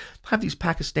like, well, I have these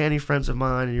Pakistani friends of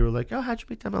mine. And you were like, oh, how'd you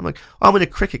meet them? I'm like, oh, I'm in a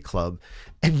cricket club.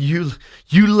 And you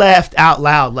laughed out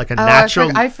loud like a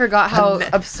natural. I forgot how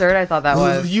absurd I thought that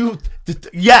was.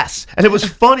 Yes, and it was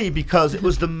funny because it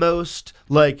was the most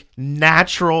like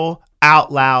natural,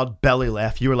 out loud belly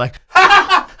laugh. You were like, ha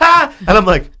ha ha, and I'm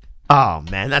like, oh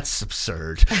man, that's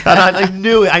absurd. And I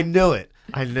knew it. I knew it.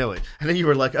 And then you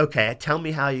were like, okay, tell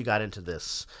me how you got into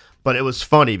this. But it was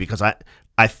funny because I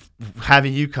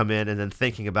having you come in and then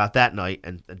thinking about that night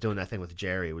and doing that thing with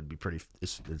Jerry would be pretty.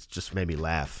 It's just made me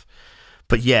laugh.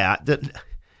 But yeah, did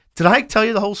I tell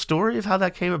you the whole story of how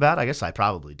that came about? I guess I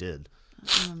probably did. I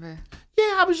don't remember.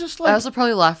 Yeah, I was just like. I also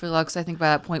probably laughed really loud because I think by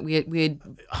that point we had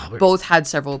both had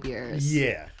several beers.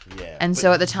 Yeah. And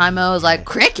so at the time I was like,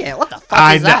 cricket, what the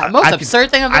fuck is that? Most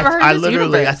absurd thing I've ever heard in this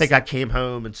universe. I think I came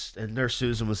home and Nurse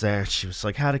Susan was there. And she was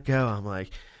like, how'd it go? I'm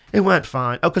like, it went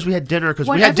fine. Oh, because we had dinner. Because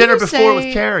we had dinner before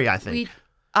with Carrie, I think.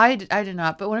 I did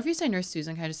not. But whenever you say Nurse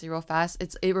Susan, can I just say real fast?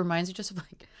 It reminds me just of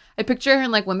like, I picture her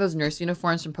in like one of those nurse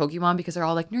uniforms from Pokemon because they're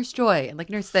all like Nurse Joy and like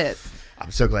Nurse this.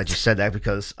 I'm so glad you said that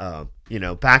because,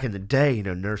 back in the day,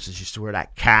 nurses used to wear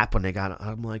that cap when they got,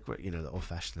 I'm like, the old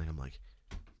fashioned thing. I'm like,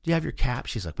 do you have your cap?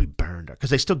 She's like, we burned her. Because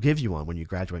they still give you one when you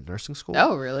graduate nursing school.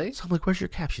 Oh, really? So I'm like, where's your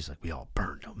cap? She's like, we all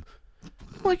burned them.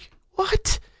 I'm like,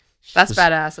 what? That's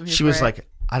badass. She was like,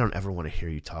 I don't ever want to hear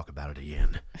you talk about it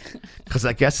again. Because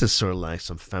I guess it's sort of like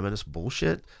some feminist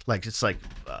bullshit. Like, it's like,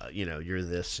 you're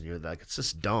this and you're that. It's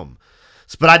just dumb.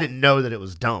 But I didn't know that it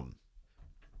was dumb.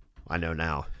 I know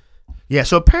now. Yeah,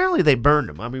 so apparently they burned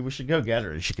them. I mean, we should go get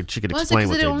her and she could explain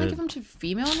what they did. Did it only give them to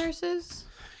female nurses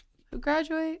who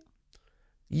graduate?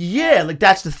 Yeah, like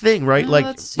that's the thing, right?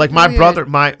 Oh, like my brother,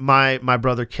 my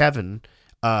brother Kevin,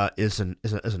 is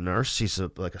a nurse. He's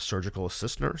a surgical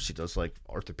assist nurse. He does like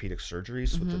orthopedic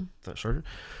surgeries with the surgeon,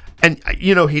 and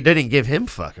he didn't give him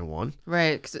fucking one.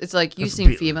 Right, because it's like you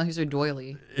seem female. He's a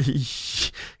doily.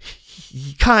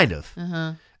 Kind of,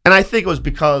 and I think it was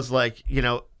because when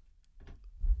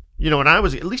I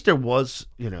was, at least there was,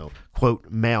 quote,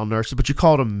 male nurses, but you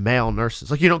called them male nurses.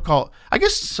 Like, you don't call, I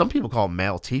guess some people call them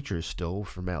male teachers still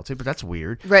for male teachers, but that's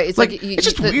weird. Right. It's like it's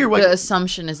just weird. The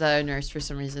assumption is that a nurse for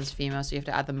some reason is female, so you have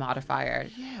to add the modifier.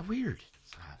 Yeah, weird.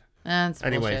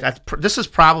 Anyway, this is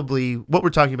probably what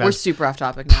we're talking about. We're super off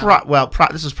topic now.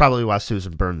 This is probably why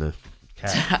Susan burned the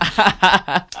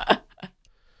cat.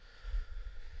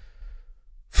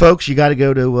 Folks, you got to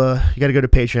go to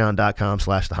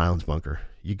patreon.com/the Highlands Bunker.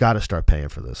 You got to start paying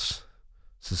for this.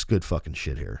 This is good fucking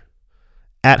shit here.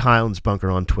 At Highlands Bunker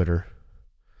on Twitter.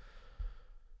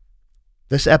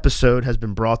 This episode has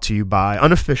been brought to you by,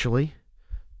 unofficially,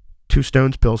 Two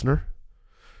Stones Pilsner.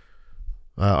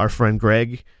 Our friend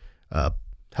Greg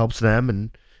helps them,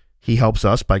 and he helps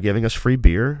us by giving us free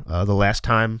beer. The last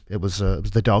time it was the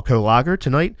Delco Lager.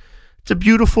 Tonight, it's a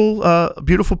beautiful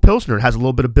Pilsner. It has a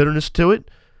little bit of bitterness to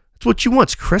it. It's what you want.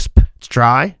 It's crisp. It's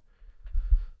dry.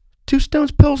 Two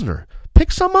Stones Pilsner.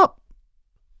 Pick some up.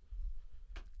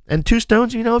 And Two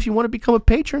Stones, if you want to become a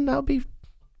patron, that would be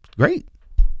great.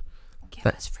 Give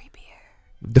us free beer.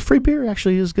 The free beer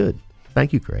actually is good.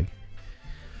 Thank you, Craig.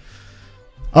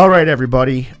 All right,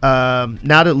 everybody.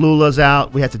 Now that Lula's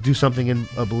out, we have to do something in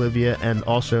Bolivia, and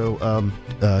also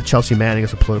Chelsea Manning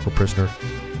is a political prisoner.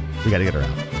 We got to get her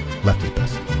out. Left is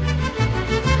best.